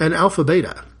 and Alpha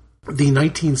Beta, the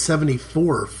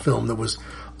 1974 film that was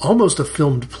almost a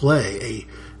filmed play,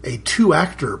 a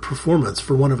two-actor performance,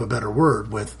 for want of a better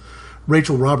word, with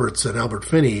Rachel Roberts and Albert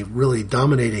Finney really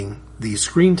dominating the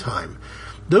screen time.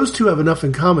 Those two have enough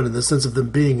in common in the sense of them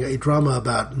being a drama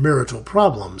about marital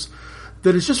problems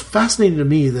that it's just fascinating to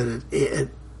me that at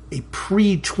a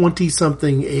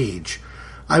pre-20-something age,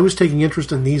 I was taking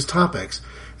interest in these topics,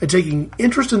 and taking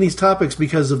interest in these topics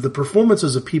because of the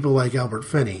performances of people like Albert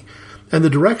Finney and the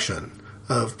direction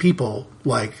of people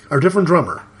like our different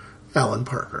drummer, Alan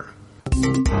Parker.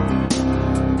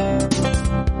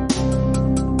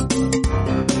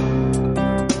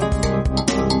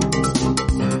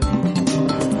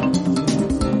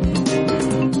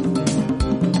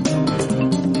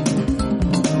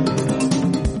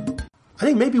 I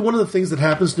think maybe one of the things that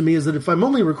happens to me is that if I'm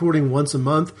only recording once a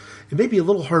month, it may be a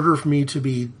little harder for me to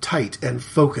be tight and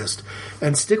focused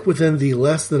and stick within the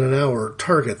less than an hour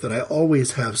target that I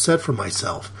always have set for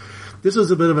myself. This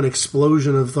is a bit of an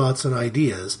explosion of thoughts and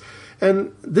ideas.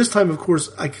 And this time, of course,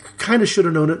 I kind of should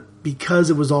have known it because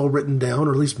it was all written down,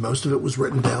 or at least most of it was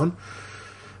written down.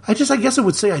 I guess I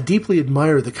would say I deeply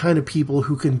admire the kind of people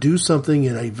who can do something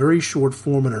in a very short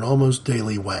form in an almost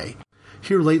daily way.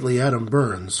 Here lately, Adam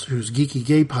Burns, whose Geeky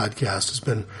Gay podcast has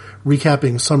been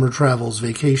recapping summer travels,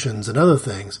 vacations, and other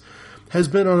things, has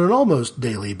been on an almost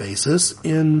daily basis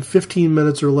in 15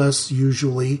 minutes or less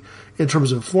usually in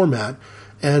terms of format.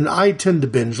 And I tend to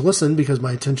binge listen because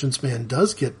my attention span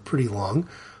does get pretty long.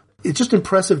 It's just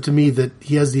impressive to me that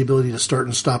he has the ability to start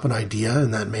and stop an idea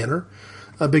in that manner.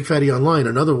 Big Fatty Online,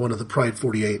 another one of the Pride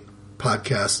 48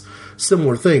 podcasts,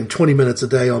 similar thing, 20 minutes a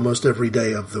day almost every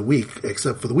day of the week,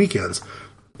 except for the weekends.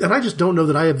 And I just don't know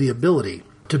that I have the ability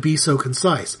to be so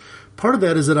concise. Part of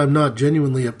that is that I'm not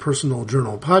genuinely a personal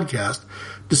journal podcast,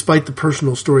 despite the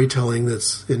personal storytelling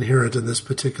that's inherent in this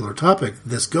particular topic,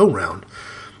 this go-round.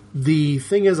 The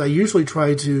thing is, I usually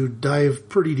try to dive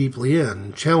pretty deeply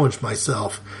in, challenge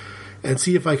myself, and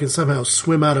see if I can somehow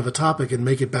swim out of a topic and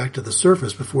make it back to the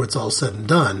surface before it's all said and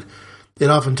done. It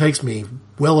often takes me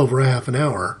well over a half an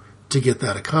hour to get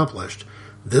that accomplished.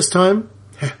 This time,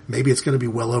 maybe it's going to be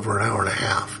well over an hour and a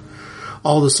half.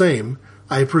 All the same,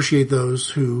 I appreciate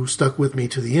those who stuck with me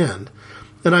to the end,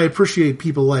 and I appreciate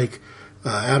people like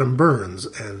Adam Burns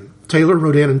and Taylor,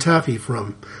 Rodan, and Taffy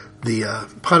from the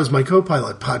Pod is My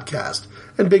Co-Pilot podcast,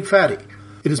 and Big Fatty.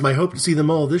 It is my hope to see them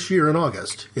all this year in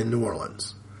August in New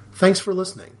Orleans. Thanks for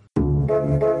listening.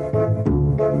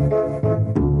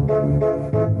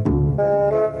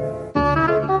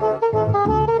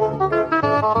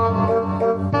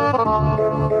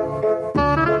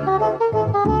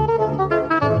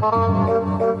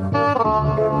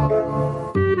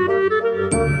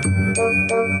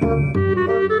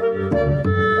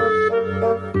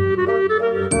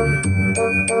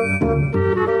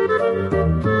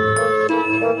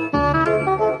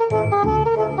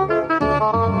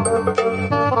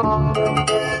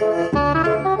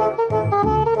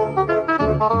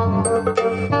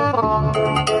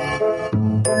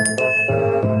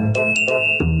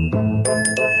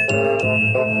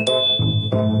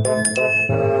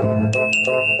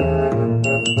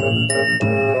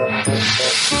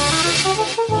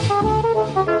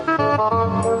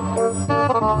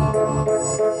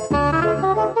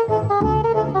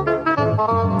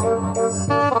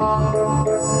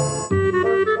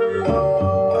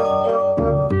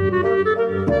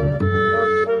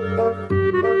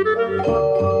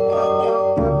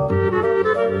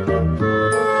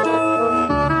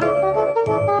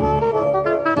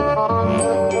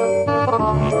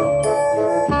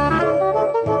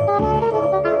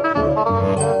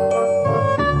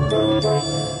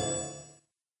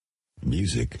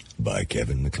 by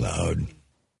Kevin MacLeod.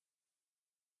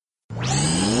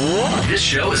 This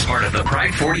show is part of the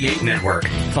Pride 48 Network.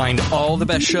 Find all the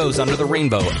best shows under the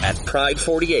rainbow at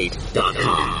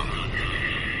Pride48.com.